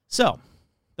 So,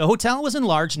 the hotel was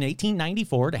enlarged in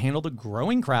 1894 to handle the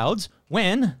growing crowds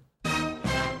when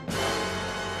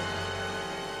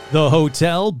the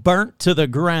hotel burnt to the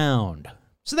ground.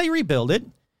 So they rebuild it.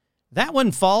 That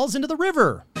one falls into the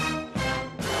river.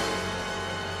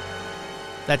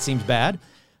 That seems bad.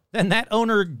 Then that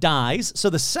owner dies. So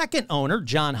the second owner,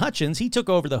 John Hutchins, he took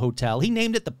over the hotel. He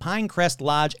named it the Pinecrest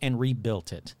Lodge and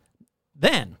rebuilt it.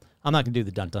 Then, I'm not going to do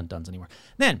the dun-dun-duns anymore.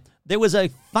 Then there was a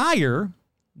fire,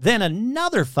 then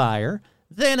another fire,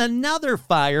 then another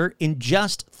fire in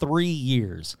just 3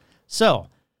 years. So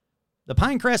the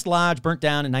Pinecrest Lodge burnt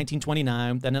down in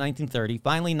 1929, then in 1930,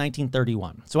 finally in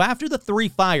 1931. So after the 3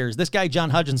 fires, this guy,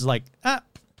 John Hutchins, is like,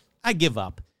 I give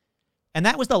up. And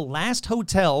that was the last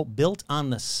hotel built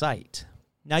on the site.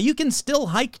 Now, you can still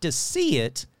hike to see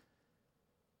it,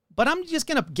 but I'm just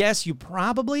going to guess you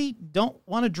probably don't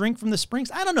want to drink from the springs.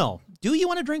 I don't know. Do you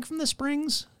want to drink from the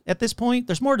springs at this point?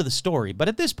 There's more to the story, but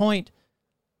at this point,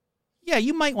 yeah,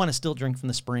 you might want to still drink from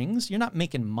the springs. You're not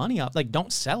making money off, like,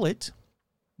 don't sell it.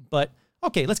 But,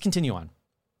 okay, let's continue on.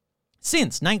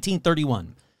 Since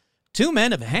 1931, 2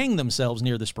 men have hanged themselves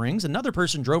near the springs. Another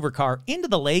person drove her car into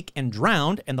the lake and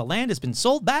drowned, and the land has been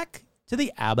sold back to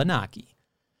the Abenaki.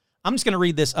 I'm just going to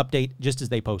read this update just as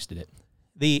they posted it.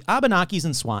 The Abenakis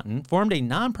in Swanton formed a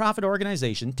nonprofit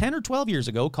organization 10 or 12 years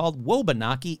ago called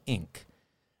Wabanaki, Inc.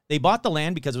 They bought the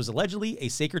land because it was allegedly a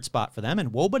sacred spot for them,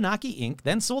 and Wabanaki, Inc.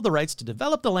 then sold the rights to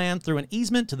develop the land through an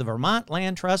easement to the Vermont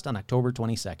Land Trust on October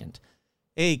 22nd.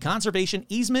 A conservation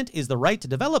easement is the right to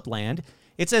develop land.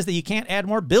 It says that you can't add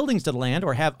more buildings to the land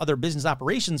or have other business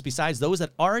operations besides those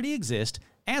that already exist.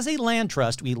 As a land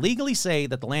trust, we legally say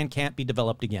that the land can't be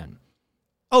developed again.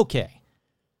 Okay.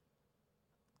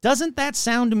 Doesn't that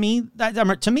sound to me,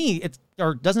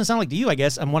 or doesn't it sound like to you, I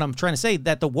guess, and what I'm trying to say,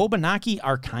 that the Wabanaki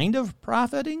are kind of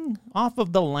profiting off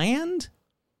of the land?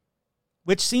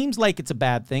 Which seems like it's a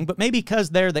bad thing, but maybe because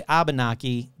they're the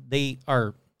Abenaki, they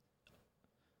are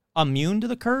immune to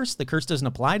the curse? The curse doesn't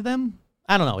apply to them?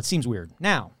 I don't know. It seems weird.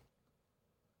 Now,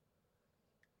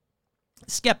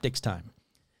 skeptics time.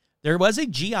 There was a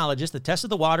geologist that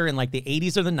tested the water in like the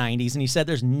 80s or the 90s, and he said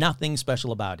there's nothing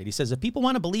special about it. He says if people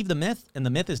want to believe the myth, and the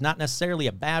myth is not necessarily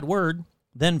a bad word,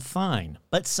 then fine.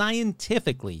 But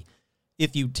scientifically,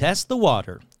 if you test the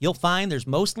water, you'll find there's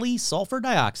mostly sulfur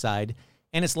dioxide,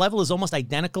 and its level is almost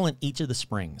identical in each of the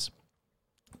springs.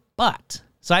 But,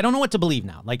 so I don't know what to believe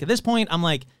now. Like at this point, I'm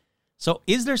like, so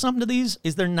is there something to these?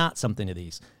 Is there not something to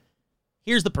these?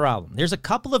 Here's the problem. There's a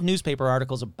couple of newspaper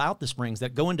articles about the springs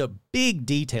that go into big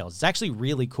details. It's actually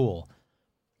really cool.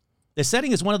 The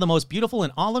setting is one of the most beautiful in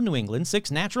all of New England,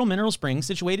 6 natural mineral springs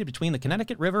situated between the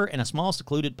Connecticut River and a small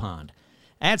secluded pond.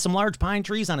 Add some large pine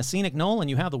trees on a scenic knoll and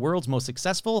you have the world's most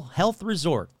successful health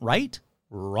resort, right?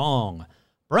 Wrong.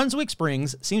 Brunswick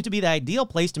Springs seems to be the ideal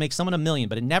place to make someone $1 million,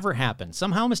 but it never happened.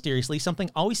 Somehow, mysteriously, something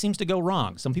always seems to go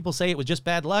wrong. Some people say it was just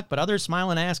bad luck, but others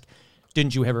smile and ask,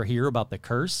 didn't you ever hear about the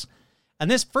curse?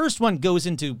 And this first one goes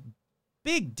into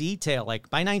big detail. Like,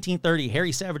 by 1930,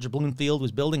 Harry Savage of Bloomfield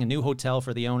was building a new hotel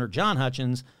for the owner, John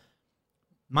Hutchins.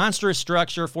 Monstrous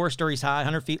structure, 4 stories high,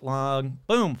 100 feet long.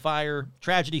 Boom, fire.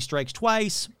 Tragedy strikes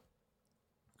twice.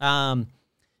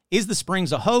 Is the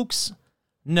Springs a hoax?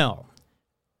 No.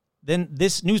 Then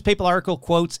this newspaper article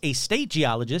quotes a state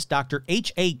geologist, Dr.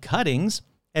 H.A. Cuttings,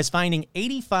 as finding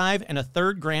 85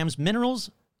 1/3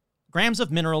 grams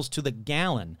of minerals to the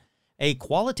gallon. A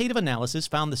qualitative analysis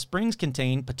found the springs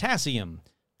contain potassium,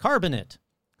 carbonate,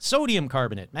 sodium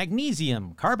carbonate,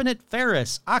 magnesium, carbonate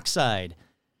ferrous oxide,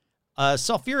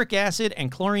 sulfuric acid,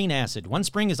 and chlorine acid. One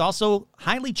spring is also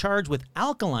highly charged with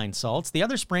alkaline salts. The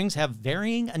other springs have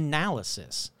varying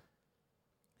analysis.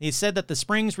 He said that the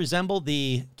springs resemble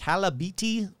the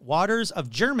Kalabiti waters of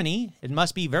Germany. It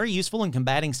must be very useful in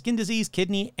combating skin disease,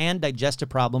 kidney, and digestive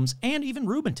problems, and even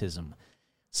rheumatism.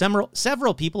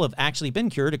 Several people have actually been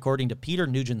cured, according to Peter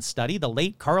Nugent's study. The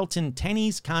late Carlton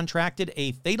Tenney's contracted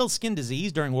a fatal skin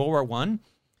disease during World War I.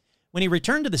 When he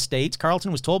returned to the States,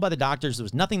 Carlton was told by the doctors there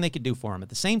was nothing they could do for him. At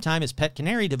the same time, his pet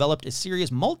canary developed a serious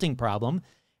molting problem,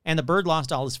 and the bird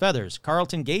lost all his feathers.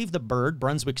 Carlton gave the bird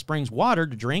Brunswick Springs water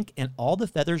to drink, and all the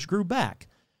feathers grew back.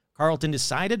 Carlton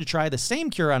decided to try the same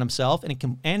cure on himself,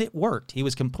 and it worked. He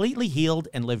was completely healed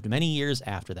and lived many years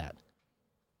after that.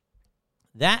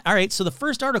 All right, so the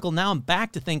first article, now I'm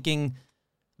back to thinking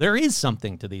there is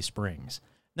something to these springs.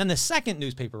 Then the second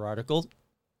newspaper article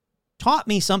taught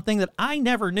me something that I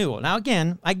never knew. Now,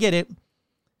 again, I get it.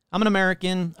 I'm an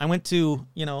American. I went to,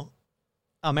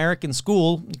 American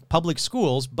school, public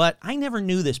schools, but I never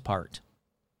knew this part.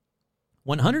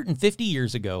 150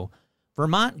 years ago,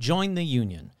 Vermont joined the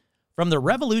Union. From the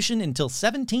Revolution until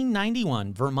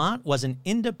 1791, Vermont was an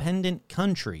independent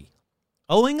country,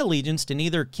 owing allegiance to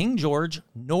neither King George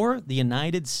nor the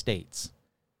United States.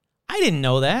 I didn't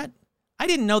know that. I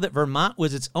didn't know that Vermont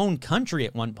was its own country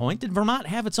at one point. Did Vermont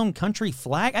have its own country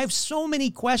flag? I have so many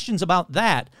questions about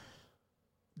that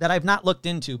I've not looked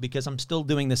into because I'm still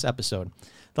doing this episode.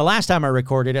 The last time I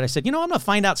recorded it, I said, I'm going to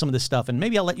find out some of this stuff, and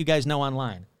maybe I'll let you guys know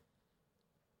online.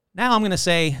 Now I'm going to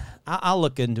say I'll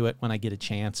look into it when I get a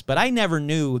chance, but I never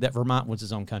knew that Vermont was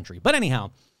its own country. But anyhow,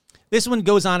 this one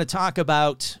goes on to talk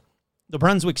about the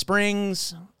Brunswick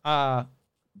Springs, the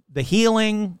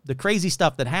healing, the crazy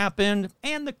stuff that happened,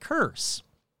 and the curse.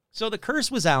 So the curse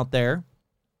was out there,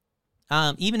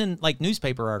 even in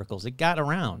newspaper articles. It got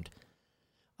around.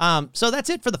 So that's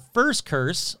it for the first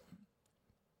curse.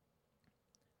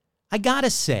 I gotta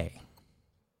say,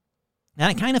 and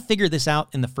I kind of figured this out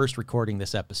in the first recording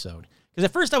this episode, because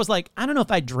at first I was like, I don't know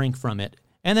if I drink from it.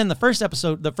 And then the first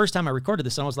time I recorded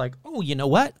this, I was like, oh, you know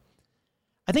what?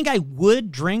 I think I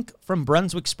would drink from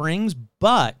Brunswick Springs,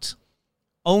 but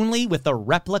only with a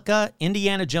replica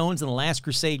Indiana Jones and the Last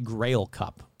Crusade Grail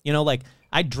cup.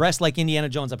 I'd dress like Indiana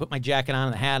Jones. I put my jacket on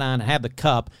and the hat on and have the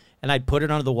cup, and I'd put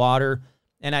it under the water,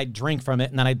 and I'd drink from it,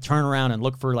 and then I'd turn around and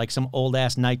look for some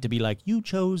old-ass knight to be like, you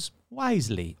chose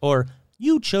wisely, or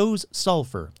you chose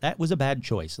sulfur. That was a bad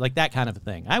choice. That kind of a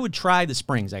thing. I would try the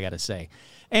springs, I gotta say.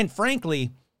 And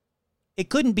frankly, it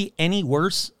couldn't be any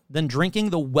worse than drinking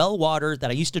the well water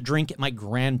that I used to drink at my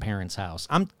grandparents' house.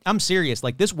 I'm serious.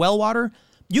 This well water,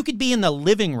 you could be in the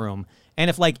living room, and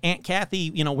if Aunt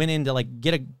Kathy, went in to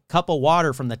get a cup of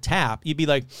water from the tap, you'd be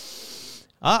like,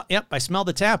 oh, yep, I smell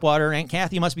the tap water. Aunt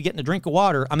Kathy must be getting a drink of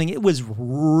water. I mean, it was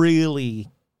really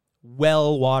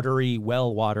well-watery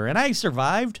well water, and I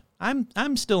survived.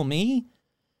 I'm still me.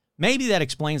 Maybe that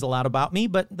explains a lot about me,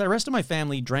 but the rest of my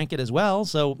family drank it as well,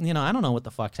 so, I don't know what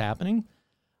the fuck's happening.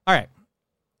 All right.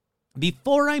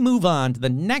 Before I move on to the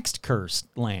next cursed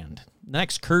land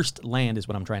is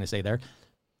what I'm trying to say there,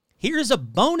 here's a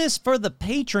bonus for the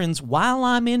patrons while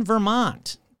I'm in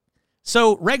Vermont.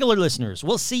 So, regular listeners,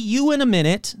 we'll see you in a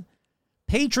minute.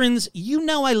 Patrons,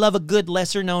 I love a good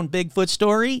lesser-known Bigfoot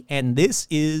story, and this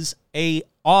is a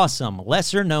awesome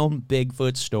lesser-known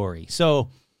Bigfoot story. So,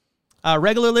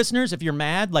 regular listeners, if you're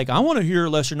mad, I want to hear a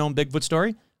lesser-known Bigfoot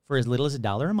story, for as little as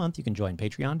 $1 a month, you can join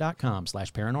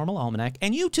patreon.com/paranormalalmanac,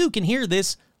 and you too can hear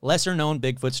this lesser-known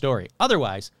Bigfoot story.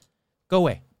 Otherwise, go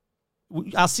away.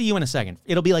 I'll see you in a second.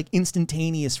 It'll be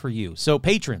instantaneous for you. So,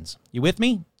 patrons, you with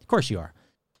me? Of course you are.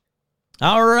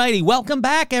 All righty, welcome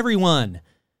back, everyone.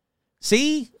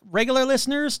 See, regular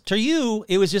listeners, to you,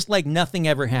 it was just nothing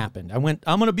ever happened. I'm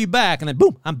going to be back, and then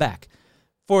boom, I'm back.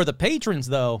 For the patrons,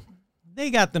 though, they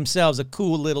got themselves a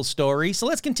cool little story. So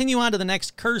let's continue on to the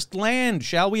next cursed land,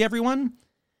 shall we, everyone?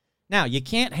 Now, you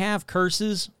can't have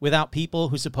curses without people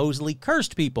who supposedly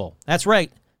cursed people. That's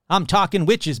right. I'm talking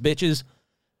witches, bitches.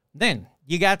 Then,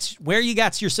 you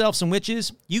got yourself some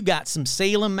witches, you got some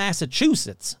Salem,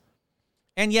 Massachusetts.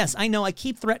 And yes, I know I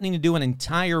keep threatening to do an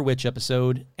entire witch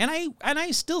episode, and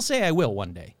I still say I will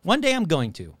one day. One day I'm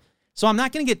going to. So I'm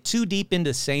not going to get too deep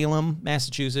into Salem,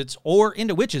 Massachusetts, or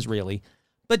into witches, really.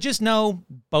 But just know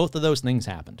both of those things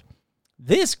happened.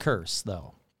 This curse,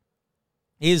 though,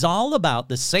 is all about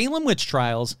the Salem witch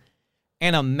trials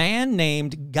and a man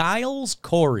named Giles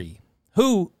Corey,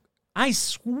 who I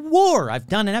swore I've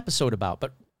done an episode about,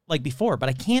 but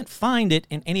I can't find it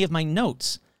in any of my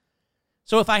notes.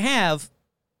 So if I have,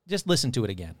 just listen to it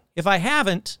again. If I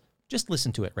haven't, just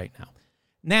listen to it right now.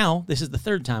 Now, this is the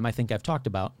third time I think I've talked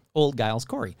about old Giles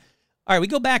Corey. All right, we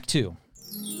go back to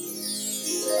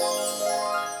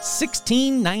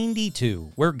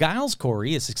 1692, where Giles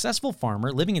Corey, a successful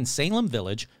farmer living in Salem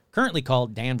Village, currently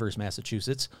called Danvers,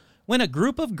 Massachusetts, when a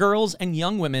group of girls and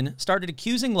young women started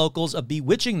accusing locals of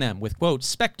bewitching them with, quote,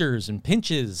 specters and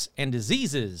pinches and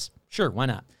diseases. Sure, why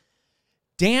not?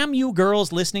 Damn you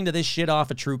girls listening to this shit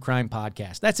off a true crime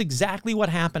podcast. That's exactly what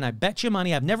happened. I bet you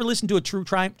money. I've never listened to a true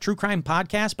crime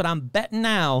podcast, but I'm betting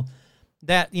now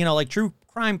that, like true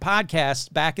crime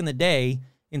podcasts back in the day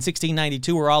in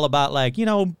 1692 were all about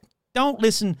don't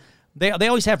listen. They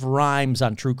always have rhymes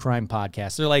on true crime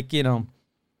podcasts. They're like,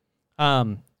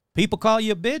 people call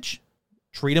you a bitch,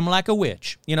 treat them like a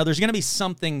witch. There's going to be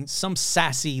some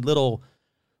sassy little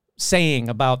saying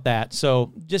about that.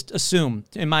 So just assume,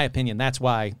 in my opinion, that's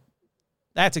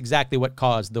exactly what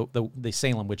caused the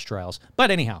Salem witch trials.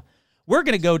 But anyhow, we're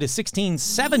going to go to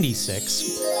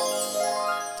 1676.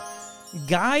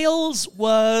 Giles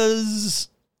was,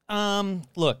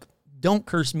 look, don't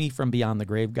curse me from beyond the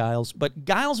grave, Giles, but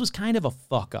Giles was kind of a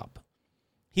fuck up.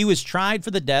 He was tried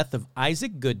for the death of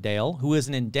Isaac Goodale, who is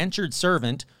an indentured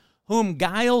servant, whom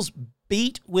Giles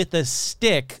beat with a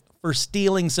stick for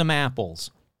stealing some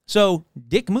apples. So,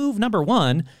 dick move number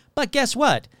one, but guess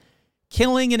what?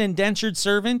 Killing an indentured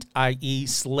servant, i.e.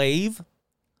 slave,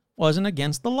 wasn't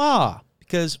against the law,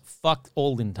 because fuck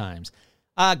olden times.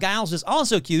 Giles is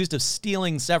also accused of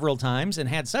stealing several times and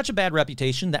had such a bad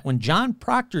reputation that when John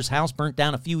Proctor's house burnt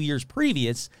down a few years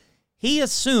previous, he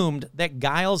assumed that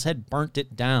Giles had burnt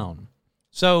it down.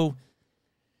 So,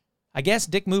 I guess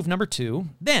dick move number two.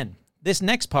 Then, this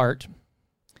next part,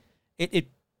 it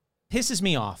pisses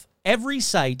me off. Every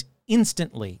site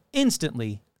instantly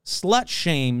slut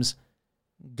shames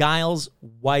Giles'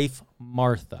 wife,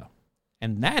 Martha.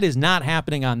 And that is not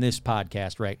happening on this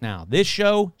podcast right now. This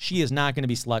show, she is not going to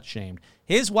be slut shamed.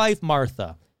 His wife,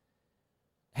 Martha,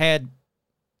 had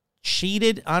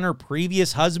cheated on her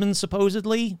previous husband,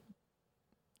 supposedly.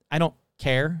 I don't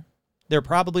care. They're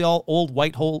probably all old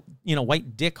white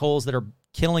dick holes that are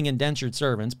killing indentured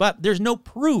servants, but there's no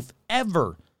proof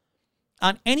ever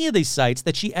on any of these sites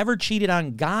that she ever cheated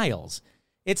on Giles.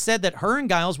 It said that her and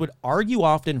Giles would argue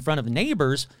often in front of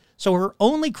neighbors, so her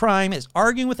only crime is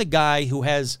arguing with a guy who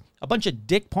has a bunch of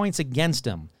dick points against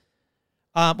him.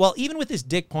 Even with his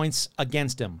dick points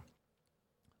against him,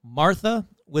 Martha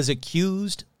was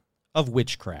accused of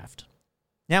witchcraft.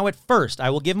 Now, at first, I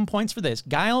will give him points for this.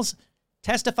 Giles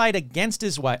testified against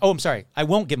his wife. Oh, I'm sorry. I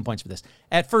won't give him points for this.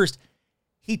 At first,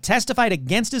 he testified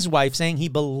against his wife, saying he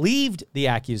believed the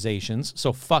accusations,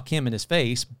 so fuck him in his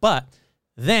face. But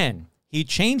then he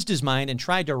changed his mind and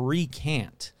tried to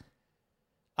recant.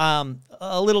 Too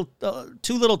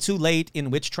little too late in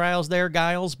witch trials there,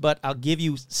 Giles, but I'll give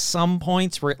you some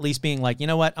points for at least being like, you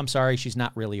know what? I'm sorry, she's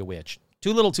not really a witch.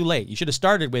 Too little too late. You should have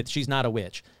started with, she's not a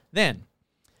witch. Then,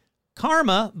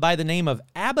 Karma, by the name of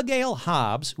Abigail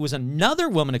Hobbs, who was another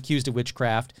woman accused of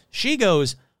witchcraft, she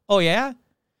goes, oh yeah?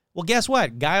 Well, guess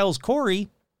what? Giles Corey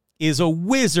is a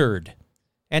wizard.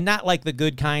 And not like the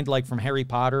good kind, like from Harry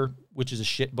Potter, which is a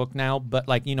shit book now, but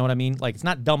like, you know what I mean? Like, it's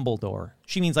not Dumbledore.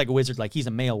 She means like a wizard, like he's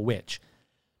a male witch.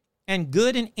 And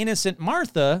good and innocent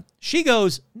Martha, she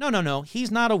goes, no,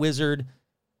 he's not a wizard.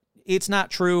 It's not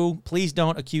true. Please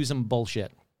don't accuse him of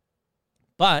bullshit.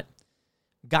 But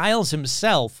Giles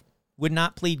himself would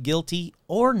not plead guilty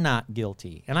or not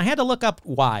guilty. And I had to look up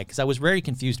why, because I was very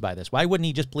confused by this. Why wouldn't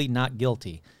he just plead not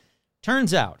guilty?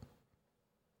 Turns out,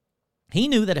 he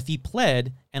knew that if he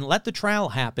pled and let the trial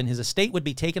happen, his estate would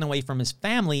be taken away from his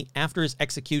family after his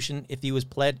execution if he was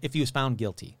found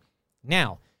guilty.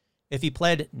 Now, if he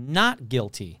pled not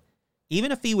guilty,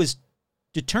 even if he was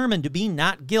determined to be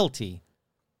not guilty,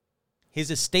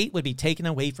 his estate would be taken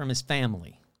away from his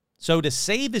family. So to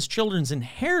save his children's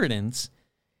inheritance,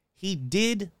 He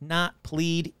did not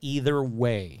plead either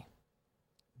way.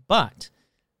 But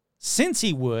since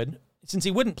he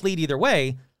wouldn't plead either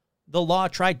way, the law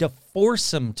tried to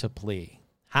force him to plea.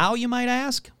 How, you might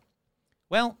ask?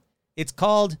 Well, it's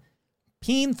called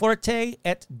peine forte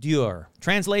et dure,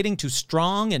 translating to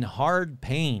strong and hard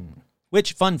pain,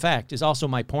 which, fun fact, is also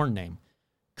my porn name.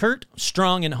 Kurt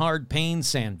Strong and Hard Pain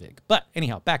Sandvig. But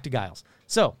anyhow, back to Giles.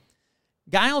 So,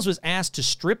 Giles was asked to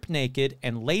strip naked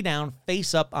and lay down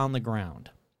face up on the ground.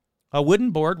 A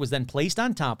wooden board was then placed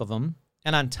on top of him,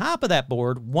 and on top of that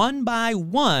board, one by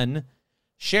one,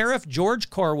 Sheriff George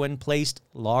Corwin placed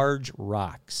large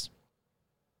rocks.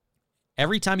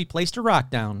 Every time he placed a rock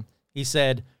down, he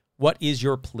said, "What is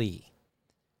your plea?"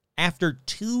 After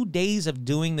 2 days of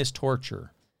doing this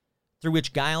torture, through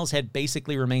which Giles had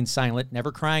basically remained silent,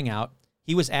 never crying out,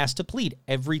 he was asked to plead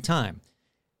every time.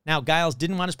 Now, Giles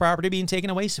didn't want his property being taken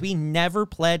away, so he never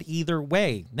pled either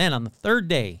way. Then, on the third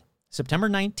day, September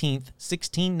 19th,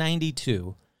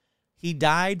 1692, he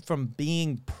died from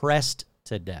being pressed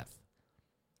to death.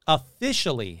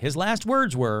 Officially, his last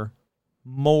words were,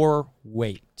 "More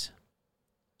weight."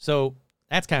 So,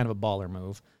 that's kind of a baller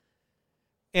move.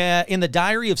 In the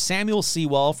diary of Samuel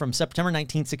Sewall from September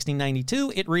 19,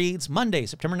 1692, it reads, Monday,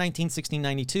 September 19,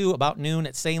 1692, about noon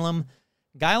at Salem,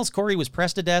 Giles Corey was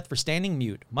pressed to death for standing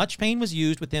mute. Much pain was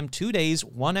used with him 2 days,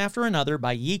 one after another,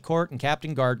 by Ye Court and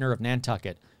Captain Gardner of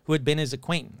Nantucket, who had been his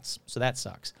acquaintance. So that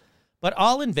sucks. But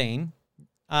all in vain.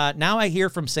 Now I hear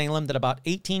from Salem that about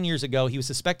 18 years ago, he was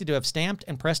suspected to have stamped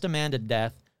and pressed a man to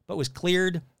death, but was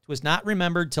cleared, was not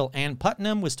remembered till Ann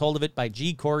Putnam was told of it by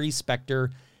G. Corey's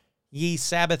specter, ye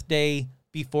Sabbath day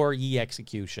before ye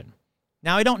execution.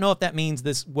 Now, I don't know if that means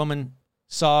this woman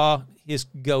saw his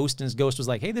ghost and his ghost was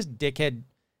like, hey, this dickhead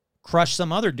crushed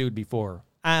some other dude before.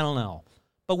 I don't know.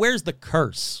 But where's the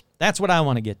curse? That's what I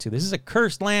want to get to. This is a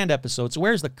cursed land episode, so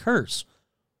where's the curse?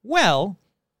 Well,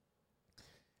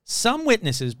 some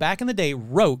witnesses back in the day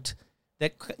wrote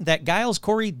that Giles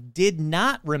Corey did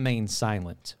not remain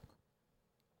silent.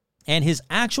 And his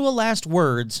actual last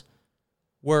words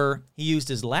were, he used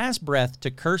his last breath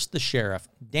to curse the sheriff.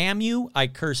 Damn you, I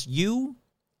curse you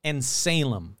and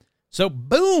Salem. So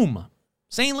boom,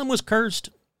 Salem was cursed,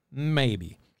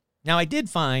 maybe. Now I did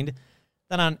find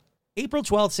that on April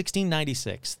 12,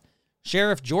 1696,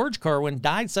 Sheriff George Corwin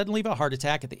died suddenly of a heart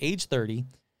attack at the age 30,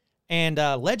 and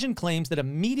legend claims that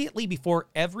immediately before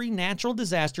every natural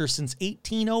disaster since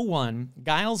 1801,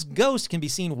 Giles' ghost can be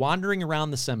seen wandering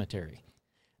around the cemetery.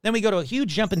 Then we go to a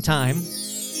huge jump in time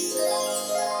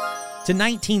to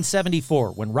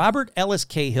 1974, when Robert Ellis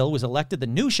Cahill was elected the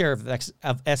new sheriff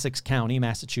of Essex County,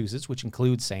 Massachusetts, which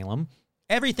includes Salem.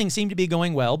 Everything seemed to be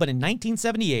going well, but in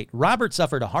 1978, Robert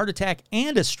suffered a heart attack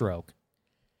and a stroke.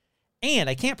 And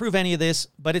I can't prove any of this,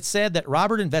 but it's said that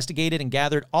Robert investigated and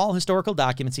gathered all historical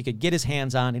documents he could get his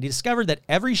hands on, and he discovered that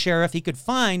every sheriff he could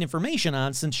find information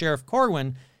on since Sheriff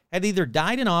Corwin had either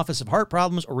died in office of heart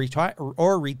problems or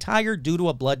retired due to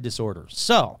a blood disorder.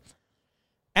 So,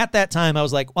 at that time, I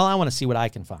was like, well, I want to see what I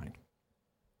can find.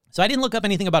 So I didn't look up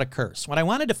anything about a curse. What I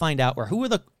wanted to find out were who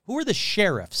are the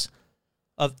sheriffs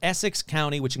of Essex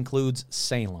County, which includes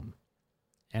Salem.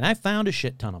 And I found a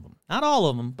shit ton of them. Not all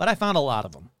of them, but I found a lot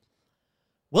of them.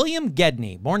 William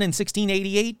Gedney, born in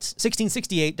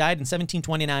 1668, died in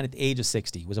 1729 at the age of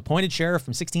 60. Was appointed sheriff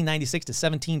from 1696 to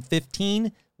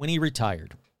 1715 when he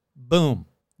retired. Boom.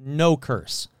 No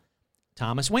curse.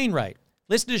 Thomas Wainwright,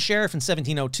 listed as sheriff in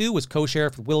 1702, was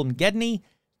co-sheriff with William Gedney.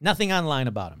 Nothing online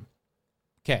about him.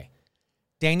 Okay.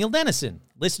 Daniel Dennison,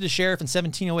 listed as sheriff in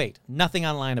 1708. Nothing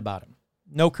online about him.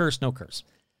 No curse, no curse.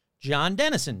 John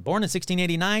Dennison, born in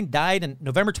 1689, died on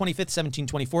November 25th,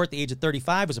 1724 at the age of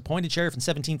 35, was appointed sheriff in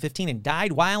 1715 and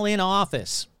died while in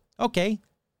office. Okay.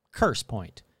 Curse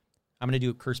point. I'm going to do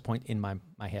a curse point in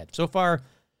my head. So far,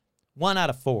 1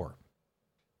 out of 4.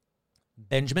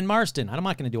 Benjamin Marston. I'm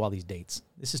not going to do all these dates.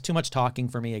 This is too much talking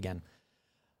for me again.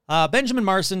 Benjamin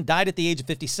Marston died at the age of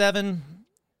 57,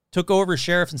 took over as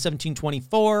sheriff in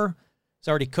 1724. He's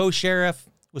already co-sheriff,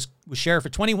 was sheriff for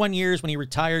 21 years. When he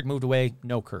retired, moved away,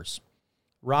 no curse.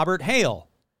 Robert Hale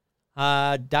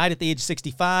died at the age of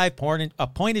 65,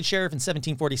 appointed sheriff in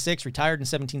 1746, retired in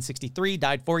 1763,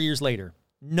 died 4 years later,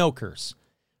 no curse.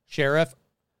 Sheriff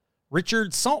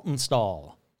Richard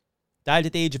Saltonstall died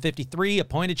at the age of 53,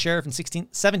 appointed sheriff in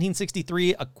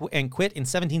 1763 and quit in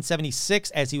 1776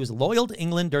 as he was loyal to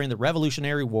England during the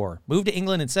Revolutionary War. Moved to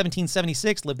England in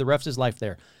 1776, lived the rest of his life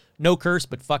there. No curse,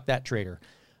 but fuck that traitor.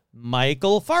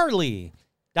 Michael Farley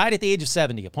died at the age of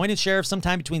 70, appointed sheriff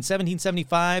sometime between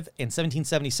 1775 and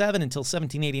 1777 until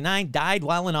 1789, died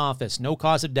while in office, no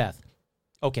cause of death.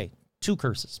 Okay, 2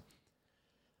 curses.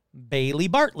 Bailey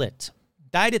Bartlett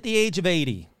died at the age of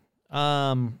 80.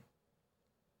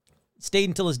 Stayed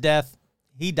until his death.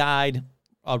 He died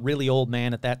a really old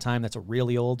man at that time. That's a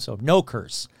really old, so no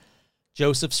curse.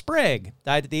 Joseph Sprague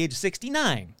died at the age of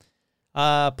 69.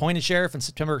 Appointed sheriff in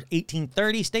September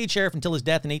 1830. Stayed sheriff until his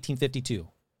death in 1852.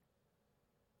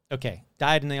 Okay,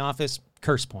 died in the office.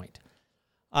 Curse point.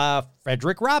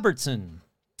 Frederick Robertson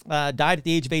died at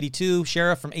the age of 82.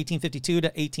 Sheriff from 1852 to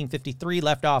 1853.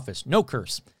 Left office. No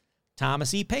curse.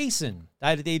 Thomas E. Payson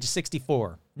died at the age of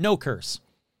 64. No curse.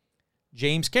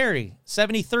 James Carey,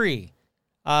 73.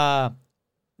 No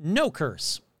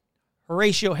curse.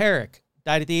 Horatio Herrick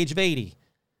died at the age of 80.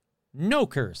 No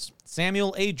curse.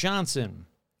 Samuel A. Johnson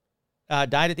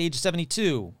died at the age of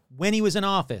 72 when he was in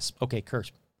office. Okay,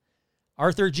 curse.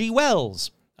 Arthur G.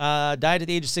 Wells died at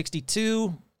the age of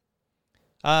 62.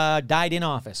 Died in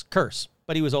office. Curse.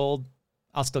 But he was old.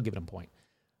 I'll still give it a point.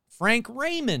 Frank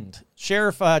Raymond,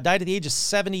 sheriff, died at the age of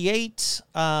 78.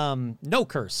 No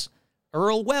curse.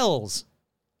 Earl Wells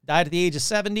died at the age of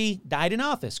 70. Died in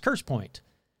office. Curse point.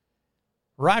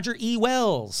 Roger E.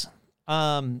 Wells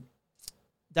died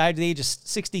at the age of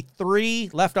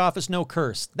 63. Left office. No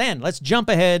curse. Then let's jump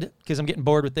ahead because I'm getting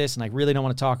bored with this and I really don't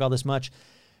want to talk all this much.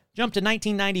 Jump to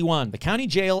 1991. The county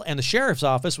jail and the sheriff's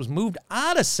office was moved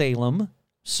out of Salem.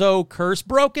 So curse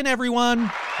broken,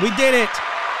 everyone. We did it.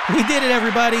 We did it,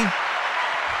 everybody.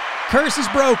 Curse is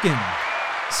broken.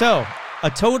 So a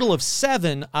total of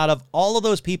 7 out of all of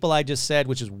those people I just said,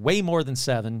 which is way more than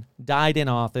 7, died in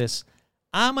office.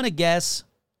 I'm going to guess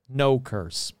no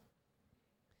curse.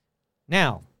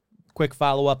 Now, quick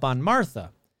follow-up on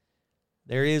Martha.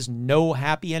 There is no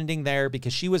happy ending there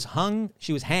because she was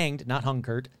hanged, not hung,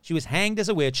 Kurt. She was hanged as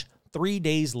a witch 3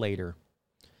 days later.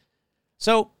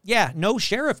 So, yeah, no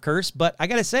sheriff curse, but I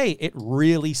got to say, it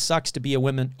really sucks to be a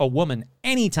woman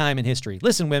any time in history.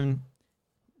 Listen, women,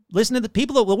 listen to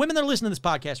the women that are listening to this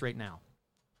podcast right now.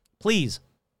 Please,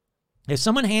 if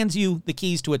someone hands you the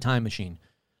keys to a time machine,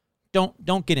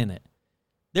 don't get in it.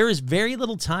 There is very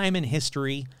little time in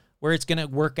history where it's going to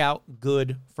work out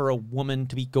good for a woman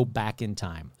to go back in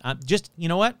time. You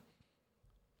know what?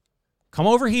 Come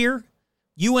over here.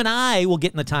 You and I will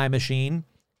get in the time machine.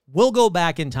 We'll go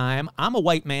back in time. I'm a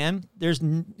white man. There's,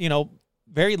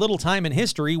 very little time in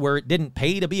history where it didn't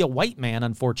pay to be a white man,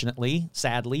 unfortunately,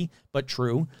 sadly, but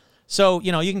true. So,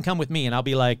 you can come with me and I'll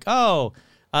be like,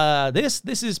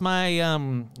 this is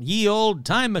my ye old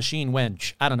time machine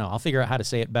wench. I don't know. I'll figure out how to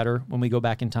say it better when we go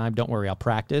back in time. Don't worry, I'll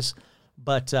practice.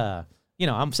 But,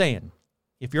 I'm saying,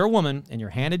 if you're a woman and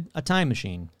you're handed a time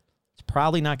machine, it's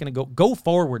probably not going to go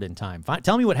forward in time.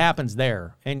 Tell me what happens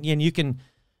there. And you can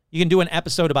do an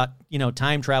episode about,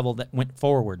 time travel that went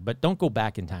forward, but don't go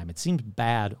back in time. It seems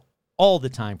bad all the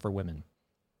time for women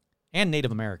and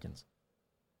Native Americans.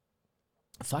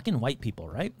 Fucking white people,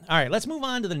 right? All right, let's move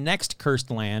on to the next cursed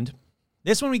land.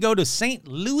 This one we go to St.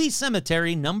 Louis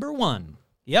Cemetery, number 1.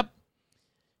 Yep.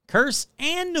 Curse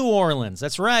and New Orleans.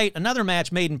 That's right. Another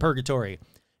match made in purgatory.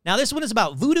 Now, this one is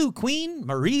about Voodoo Queen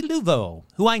Marie Laveau,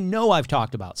 who I know I've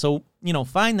talked about. So,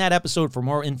 find that episode for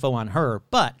more info on her.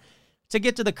 But to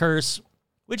get to the curse,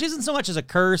 which isn't so much as a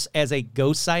curse as a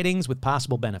ghost sightings with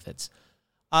possible benefits.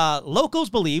 Locals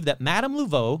believe that Madame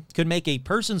Laveau could make a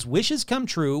person's wishes come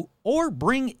true or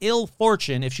bring ill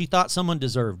fortune if she thought someone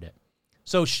deserved it.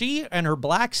 So she and her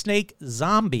black snake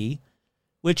zombie,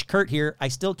 which, Kurt, here, I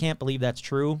still can't believe that's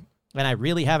true, and I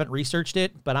really haven't researched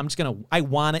it, but I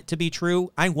want it to be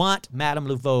true. I want Madame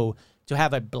Laveau to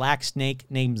have a black snake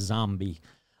named Zombie.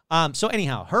 So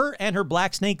anyhow, her and her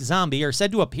black snake zombie are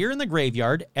said to appear in the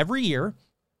graveyard every year,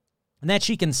 and that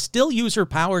she can still use her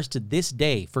powers to this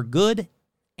day for good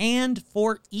and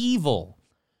for evil.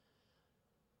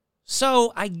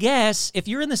 So I guess if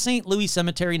you're in the St. Louis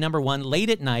Cemetery number 1 late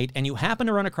at night and you happen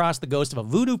to run across the ghost of a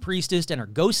voodoo priestess and her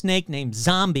ghost snake named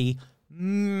Zombie,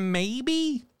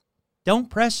 maybe don't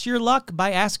press your luck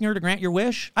by asking her to grant your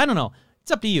wish. I don't know.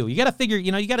 It's up to you. You got to figure,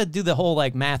 you got to do the whole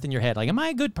math in your head. Am I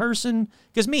a good person?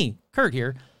 Because me, Kurt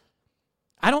here,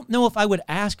 I don't know if I would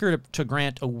ask her to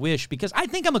grant a wish because I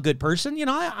think I'm a good person.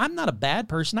 I'm not a bad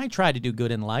person. I try to do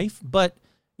good in life, but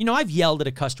I've yelled at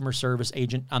a customer service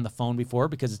agent on the phone before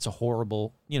because it's a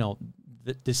horrible,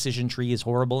 the decision tree is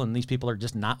horrible and these people are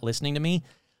just not listening to me.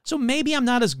 So maybe I'm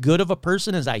not as good of a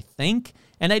person as I think,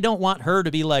 and I don't want her to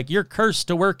be like, you're cursed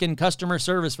to work in customer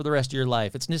service for the rest of your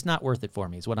life. It's just not worth it for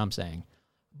me is what I'm saying.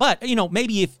 But,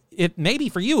 maybe maybe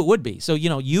for you it would be. So,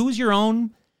 use your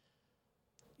own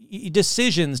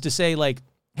decisions to say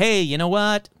hey, you know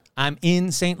what? I'm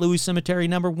in St. Louis Cemetery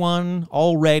number 1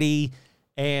 already,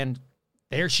 and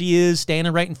There she is,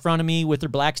 standing right in front of me with her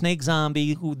Black Snake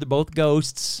zombie, who they're both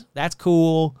ghosts. That's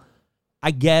cool.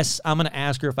 I guess I'm going to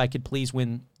ask her if I could please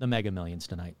win the Mega Millions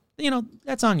tonight.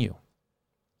 That's on you.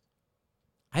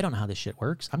 I don't know how this shit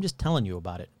works. I'm just telling you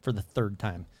about it for the third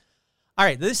time. All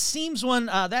right, this seems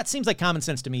that seems like common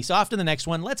sense to me. So off to the next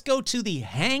one. Let's go to the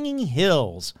Hanging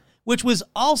Hills, which was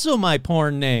also my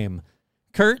porn name.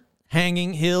 Kurt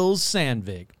Hanging Hills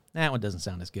Sandvig. That one doesn't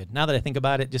sound as good. Now that I think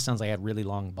about it, it just sounds like I had really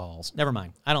long balls. Never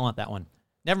mind. I don't want that one.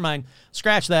 Never mind.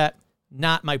 Scratch that.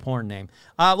 Not my porn name.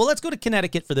 Well, let's go to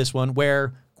Connecticut for this one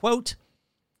where, quote,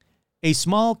 a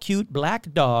small, cute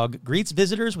black dog greets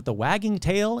visitors with a wagging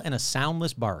tail and a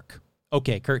soundless bark.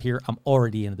 Okay, Kurt here. I'm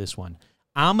already into this one.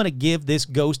 I'm going to give this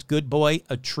ghost good boy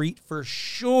a treat for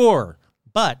sure.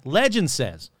 But legend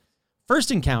says,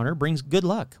 first encounter brings good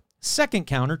luck. Second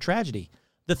encounter, tragedy.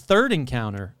 The third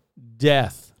encounter,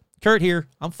 death. Kurt here.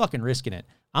 I'm fucking risking it.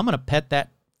 I'm going to pet that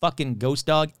fucking ghost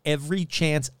dog every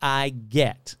chance I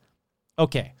get.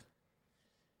 Okay.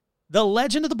 The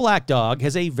legend of the black dog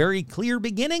has a very clear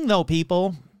beginning, though,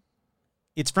 people.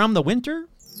 It's from the winter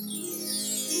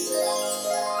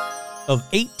of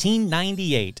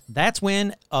 1898. That's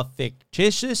when a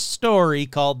fictitious story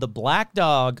called The Black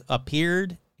Dog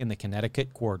appeared in the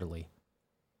Connecticut Quarterly.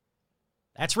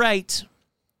 That's right.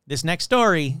 This next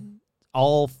story,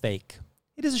 all fake.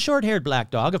 It is a short-haired black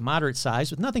dog of moderate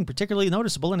size with nothing particularly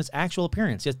noticeable in its actual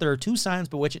appearance, yet there are two signs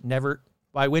by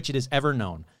which it is ever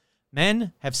known.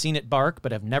 Men have seen it bark,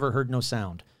 but have never heard no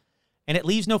sound. And it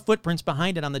leaves no footprints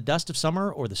behind it on the dust of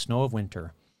summer or the snow of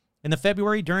winter. In the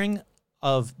February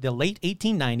of the late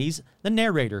 1890s, the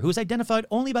narrator, who is identified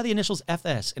only by the initials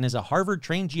FS and is a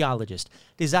Harvard-trained geologist,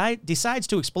 decides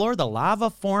to explore the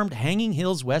lava-formed Hanging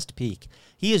Hills West Peak.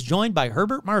 He is joined by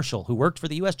Herbert Marshall, who worked for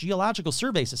the U.S. Geological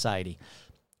Survey Society.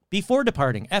 Before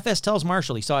departing, FS tells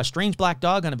Marshall he saw a strange black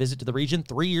dog on a visit to the region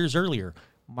 3 years earlier.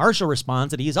 Marshall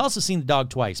responds that he has also seen the dog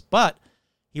twice, but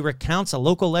he recounts a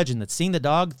local legend that seeing the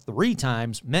dog 3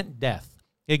 times meant death.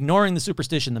 Ignoring the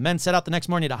superstition, the men set out the next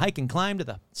morning to hike and climb to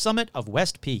the summit of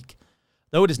West Peak.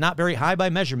 Though it is not very high by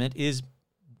measurement, its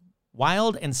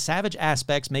wild and savage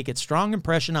aspects make its strong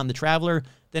impression on the traveler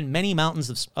than many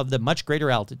mountains of the much greater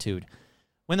altitude.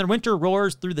 When the winter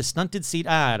roars through the stunted seat,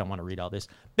 I don't want to read all this.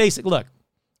 Look,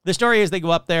 the story is they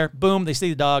go up there, boom, they see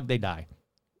the dog, they die.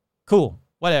 Cool,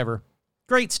 whatever.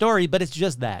 Great story, but it's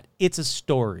just that. It's a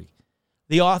story.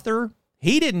 The author,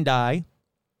 he didn't die.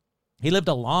 He lived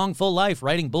a long, full life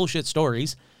writing bullshit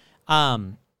stories.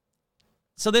 So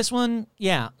this one,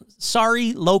 yeah,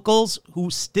 sorry, locals who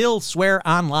still swear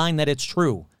online that it's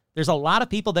true. There's a lot of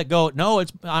people that go, no,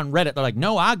 it's on Reddit. They're like,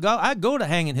 no, I go to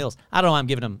Hanging Hills. I don't know, I'm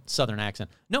giving them Southern accent.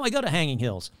 No, I go to Hanging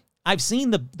Hills. I've seen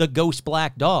the ghost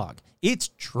black dog. It's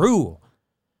true.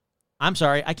 I'm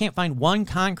sorry, I can't find one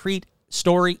concrete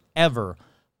story ever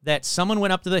that someone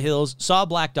went up to the hills, saw a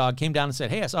black dog, came down and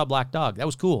said, hey, I saw a black dog. That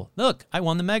was cool. Look, I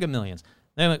won the Mega Millions.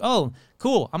 They're like, oh,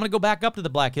 cool. I'm going to go back up to the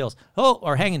Black Hills. Oh,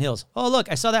 or Hanging Hills. Oh,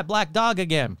 look, I saw that black dog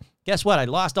again. Guess what? I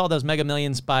lost all those Mega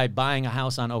Millions by buying a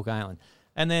house on Oak Island.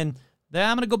 And then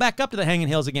I'm going to go back up to the Hanging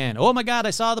Hills again. Oh, my God,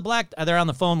 I saw the black... They're on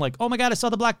the phone like, oh, my God, I saw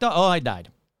the black dog. Oh, I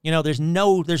died. There's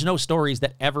no stories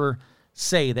that ever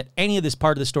say that any of this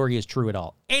part of the story is true at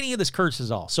all. Any of this curse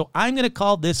is all. So I'm going to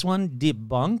call this one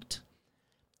debunked.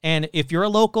 And if you're a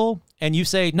local and you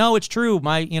say, no, it's true,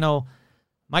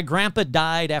 my grandpa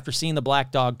died after seeing the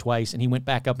black dog twice and he went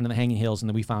back up into the Hanging Hills and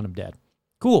then we found him dead.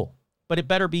 Cool. But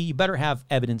you better have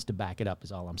evidence to back it up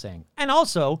is all I'm saying. And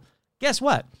also, guess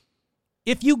what?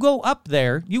 If you go up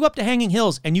there, you go up to Hanging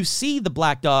Hills and you see the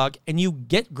black dog and you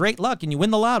get great luck and you win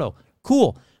the lotto.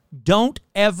 Cool. Don't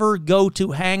ever go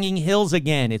to Hanging Hills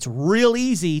again. It's real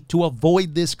easy to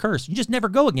avoid this curse. You just never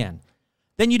go again.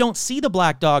 Then you don't see the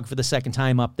black dog for the second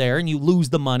time up there and you lose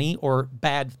the money or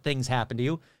bad things happen to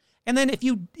you. And then if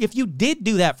you did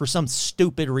do that for some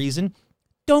stupid reason,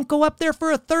 don't go up there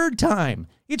for a third time.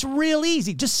 It's real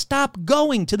easy. Just stop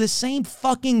going to the same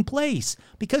fucking place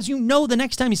because the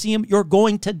next time you see him, you're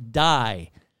going to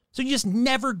die. So you just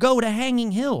never go to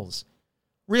Hanging Hills.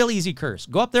 Real easy curse.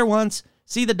 Go up there once,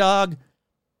 see the dog,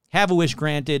 have a wish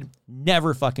granted,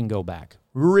 never fucking go back.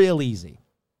 Real easy.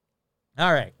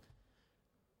 All right.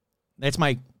 That's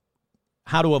my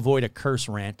how to avoid a curse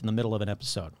rant in the middle of an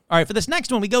episode. All right, for this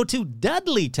next one, we go to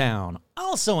Dudleytown,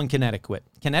 also in Connecticut.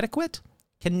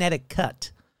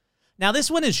 Connecticut. Now,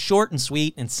 this one is short and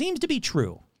sweet and seems to be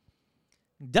true.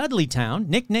 Dudleytown,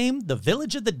 nicknamed the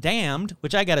Village of the Damned,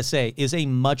 which I got to say is a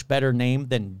much better name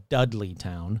than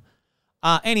Dudleytown.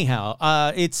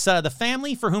 It's the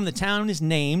family for whom the town is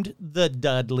named, the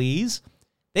Dudleys,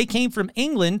 They came from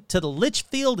England to the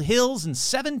Litchfield Hills in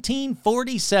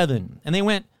 1747. And they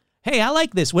went, hey, I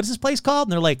like this. What is this place called?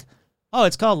 And they're like, oh,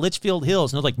 it's called Litchfield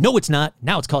Hills. And they're like, no, it's not.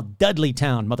 Now it's called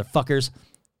Dudleytown, motherfuckers.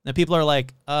 And people are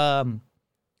like,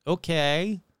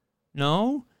 okay,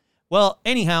 no. Well,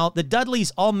 anyhow, the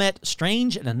Dudleys all met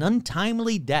strange and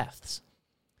untimely deaths.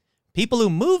 People who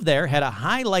moved there had a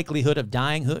high likelihood of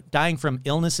dying from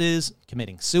illnesses,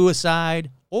 committing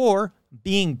suicide, or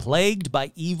being plagued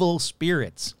by evil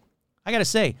spirits. I gotta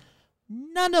say,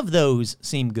 none of those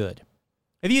seem good.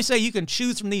 If you say you can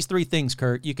choose from these three things,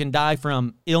 Kurt, you can die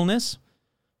from illness,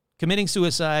 committing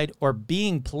suicide, or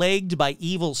being plagued by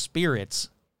evil spirits,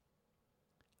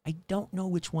 I don't know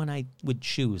which one I would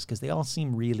choose because they all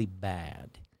seem really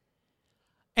bad.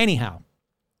 Anyhow,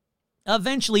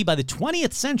 eventually by the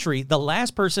 20th century, the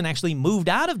last person actually moved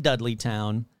out of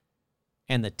Dudleytown,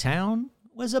 and the town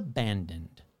was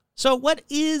abandoned. So what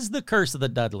is the curse of the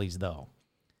Dudleys, though?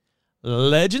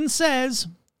 Legend says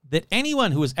that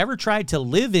anyone who has ever tried to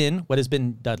live in what has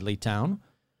been Dudleytown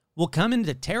will come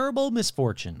into terrible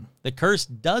misfortune. The curse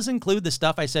does include the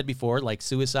stuff I said before, like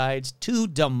suicides, 2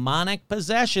 demonic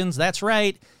possessions. That's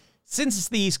right. Since it's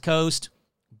the East Coast,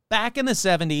 back in the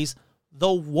 70s,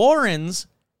 the Warrens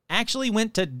actually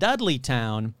went to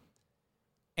Dudleytown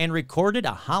and recorded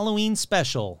a Halloween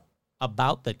special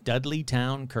about the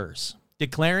Dudleytown curse,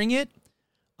 declaring it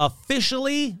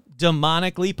officially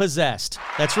demonically possessed.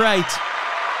 That's right.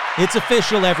 It's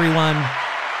official, everyone.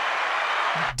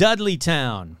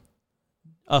 Dudleytown,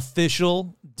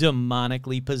 official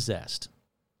demonically possessed.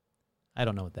 I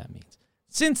don't know what that means.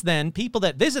 Since then, people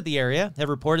that visit the area have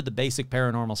reported the basic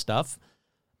paranormal stuff.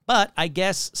 But I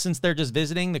guess since they're just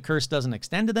visiting, the curse doesn't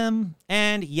extend to them.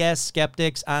 And yes,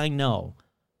 skeptics, I know.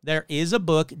 There is a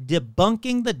book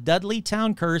debunking the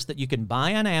Dudleytown curse that you can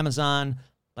buy on Amazon,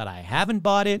 but I haven't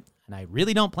bought it, and I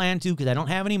really don't plan to because I don't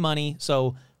have any money.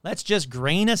 So let's just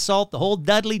grain of salt the whole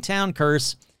Dudleytown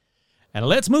curse. And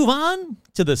let's move on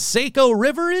to the Saco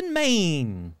River in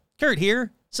Maine. Kurt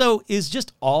here. So is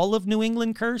just all of New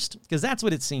England cursed? Because that's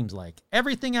what it seems like.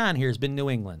 Everything on here has been New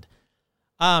England.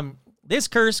 This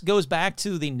curse goes back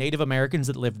to the Native Americans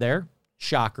that lived there.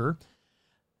 Shocker.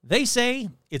 They say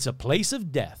it's a place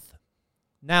of death.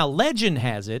 Now, legend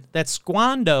has it that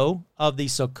Squando of the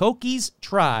Sokokees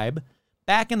tribe,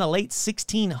 back in the late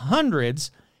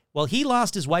 1600s, well, he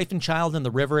lost his wife and child in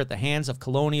the river at the hands of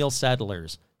colonial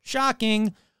settlers.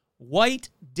 Shocking. White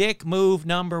dick move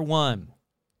number 1.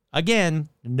 Again,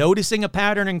 noticing a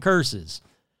pattern in curses.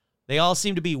 They all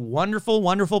seem to be wonderful,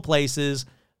 wonderful places.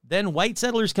 Then white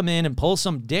settlers come in and pull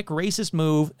some dick racist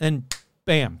move and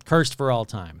bam, cursed for all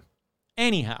time.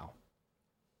 Anyhow,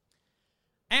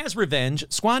 as revenge,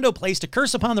 Squando placed a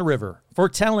curse upon the river,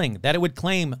 foretelling that it would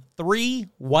claim 3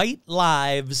 white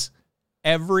lives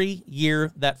every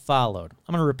year that followed.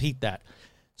 I'm going to repeat that.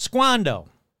 Squando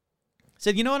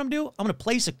said, you know what I'm going to do? I'm going to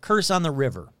place a curse on the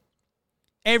river.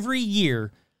 Every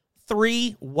year,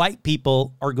 3 white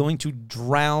people are going to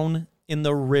drown in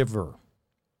the river.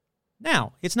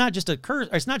 Now, it's not just a curse,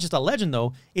 it's not just a legend,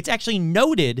 though. It's actually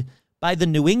noted by the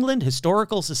New England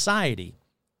Historical Society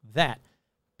that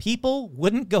people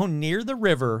wouldn't go near the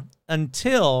river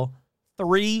until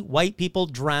 3 white people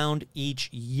drowned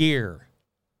each year.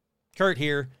 Kurt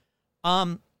here.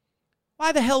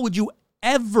 Why the hell would you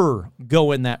ever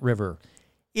go in that river?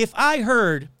 If I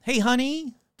heard, hey,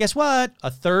 honey, guess what? A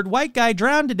 3rd white guy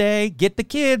drowned today. Get the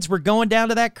kids. We're going down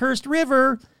to that cursed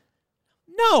river.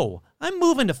 No, I'm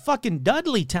moving to fucking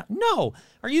Dudleytown. No,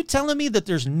 are you telling me that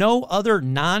there's no other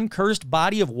non-cursed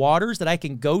body of waters that I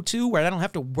can go to where I don't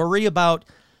have to worry about,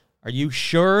 are you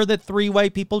sure that 3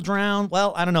 white people drowned?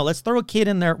 Well, I don't know. Let's throw a kid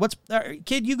in there.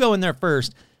 Kid, you go in there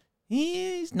first.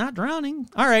 He's not drowning.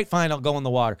 All right, fine, I'll go in the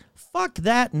water. Fuck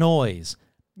that noise.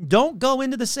 Don't go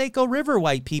into the Saco River,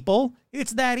 white people.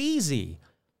 It's that easy.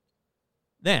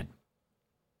 Then,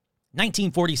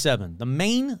 1947, the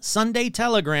Maine Sunday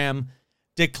Telegram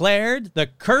declared the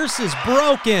curse is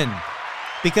broken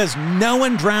because no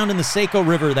one drowned in the Saco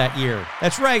River that year.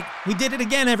 That's right. We did it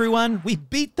again, everyone. We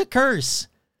beat the curse.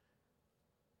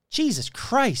 Jesus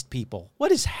Christ, people.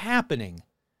 What is happening?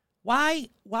 Why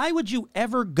would you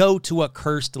ever go to a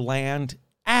cursed land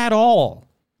at all?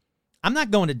 I'm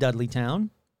not going to Dudleytown.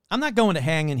 I'm not going to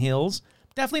Hanging Hills.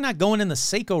 Definitely not going in the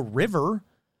Saco River.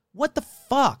 What the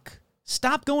fuck?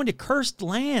 Stop going to cursed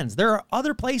lands. There are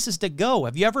other places to go.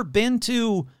 Have you ever been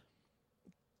to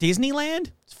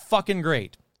Disneyland? It's fucking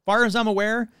great. As far as I'm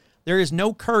aware, there is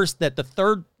no curse that the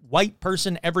 3rd white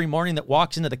person every morning that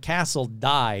walks into the castle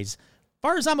dies. As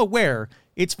far as I'm aware,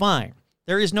 it's fine.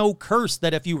 There is no curse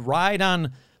that if you ride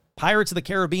on Pirates of the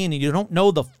Caribbean and you don't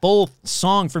know the full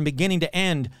song from beginning to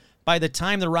end, by the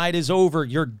time the ride is over,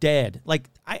 you're dead. Like,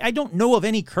 I don't know of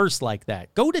any curse like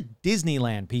that. Go to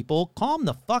Disneyland, people. Calm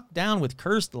the fuck down with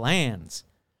cursed lands.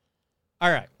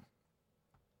 All right.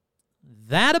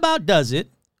 That about does it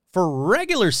for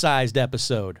regular-sized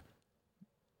episode.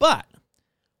 But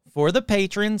for the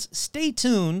patrons, stay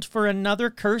tuned for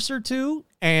another curse or two,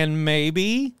 and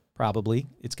maybe, probably,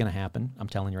 it's going to happen, I'm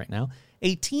telling you right now,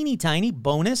 a teeny tiny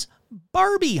bonus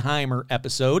Barbieheimer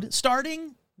episode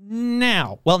starting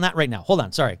now. Well, not right now. Hold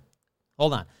on. Sorry.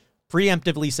 Hold on.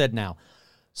 Preemptively said now.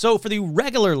 So for the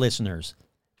regular listeners,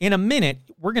 in a minute,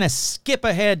 we're going to skip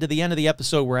ahead to the end of the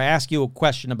episode where I ask you a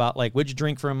question about, like, would you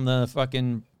drink from the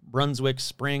fucking Brunswick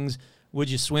Springs?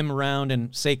 Would you swim around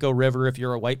in Saco River if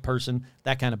you're a white person?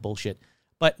 That kind of bullshit.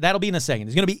 But that'll be in a second.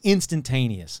 It's going to be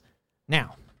instantaneous.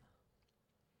 Now,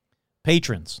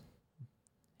 patrons,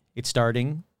 it's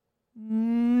starting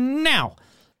now.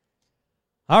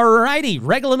 All righty,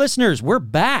 regular listeners, we're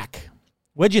back.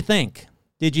 What'd you think?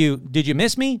 Did you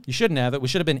miss me? You shouldn't have. It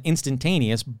should have been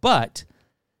instantaneous, but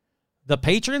the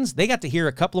patrons, they got to hear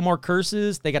a couple of more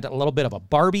curses. They got a little bit of a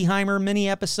Barbieheimer mini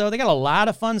episode. They got a lot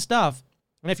of fun stuff.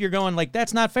 And if you're going like,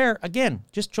 that's not fair, again,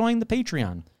 just join the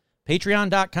Patreon.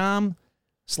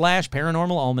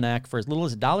 Patreon.com/Paranormal Almanac. For as little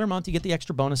as $1 a month, you get the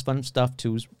extra bonus fun stuff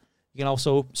too. You can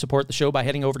also support the show by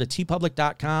heading over to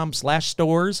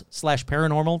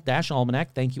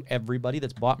tpublic.com/stores/paranormal-almanac. Thank you, everybody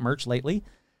that's bought merch lately.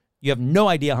 You have no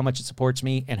idea how much it supports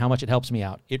me and how much it helps me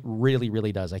out. It really,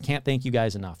 really does. I can't thank you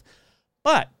guys enough.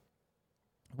 But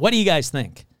what do you guys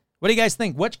think? What do you guys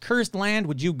think? Which cursed land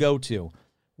would you go to?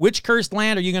 Which cursed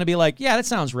land are you going to be like, yeah, that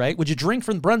sounds right. Would you drink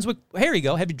from Brunswick? Here you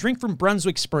go. Have you drink from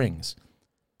Brunswick Springs?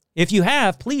 If you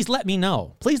have, please let me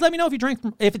know. Please let me know if you drink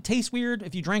from, if it tastes weird,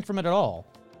 if you drank from it at all.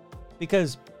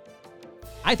 Because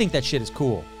I think that shit is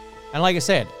cool. And like I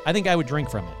said, I think I would drink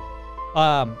from it.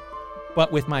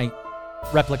 But with my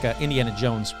replica Indiana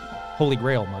Jones Holy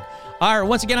Grail mug. All right,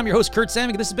 once again, I'm your host, Kurt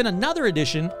Samick. This has been another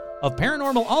edition of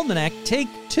Paranormal Almanac, take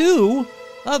 2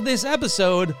 of this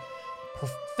episode.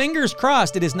 Fingers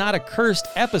crossed it is not a cursed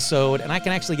episode, and I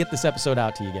can actually get this episode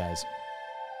out to you guys.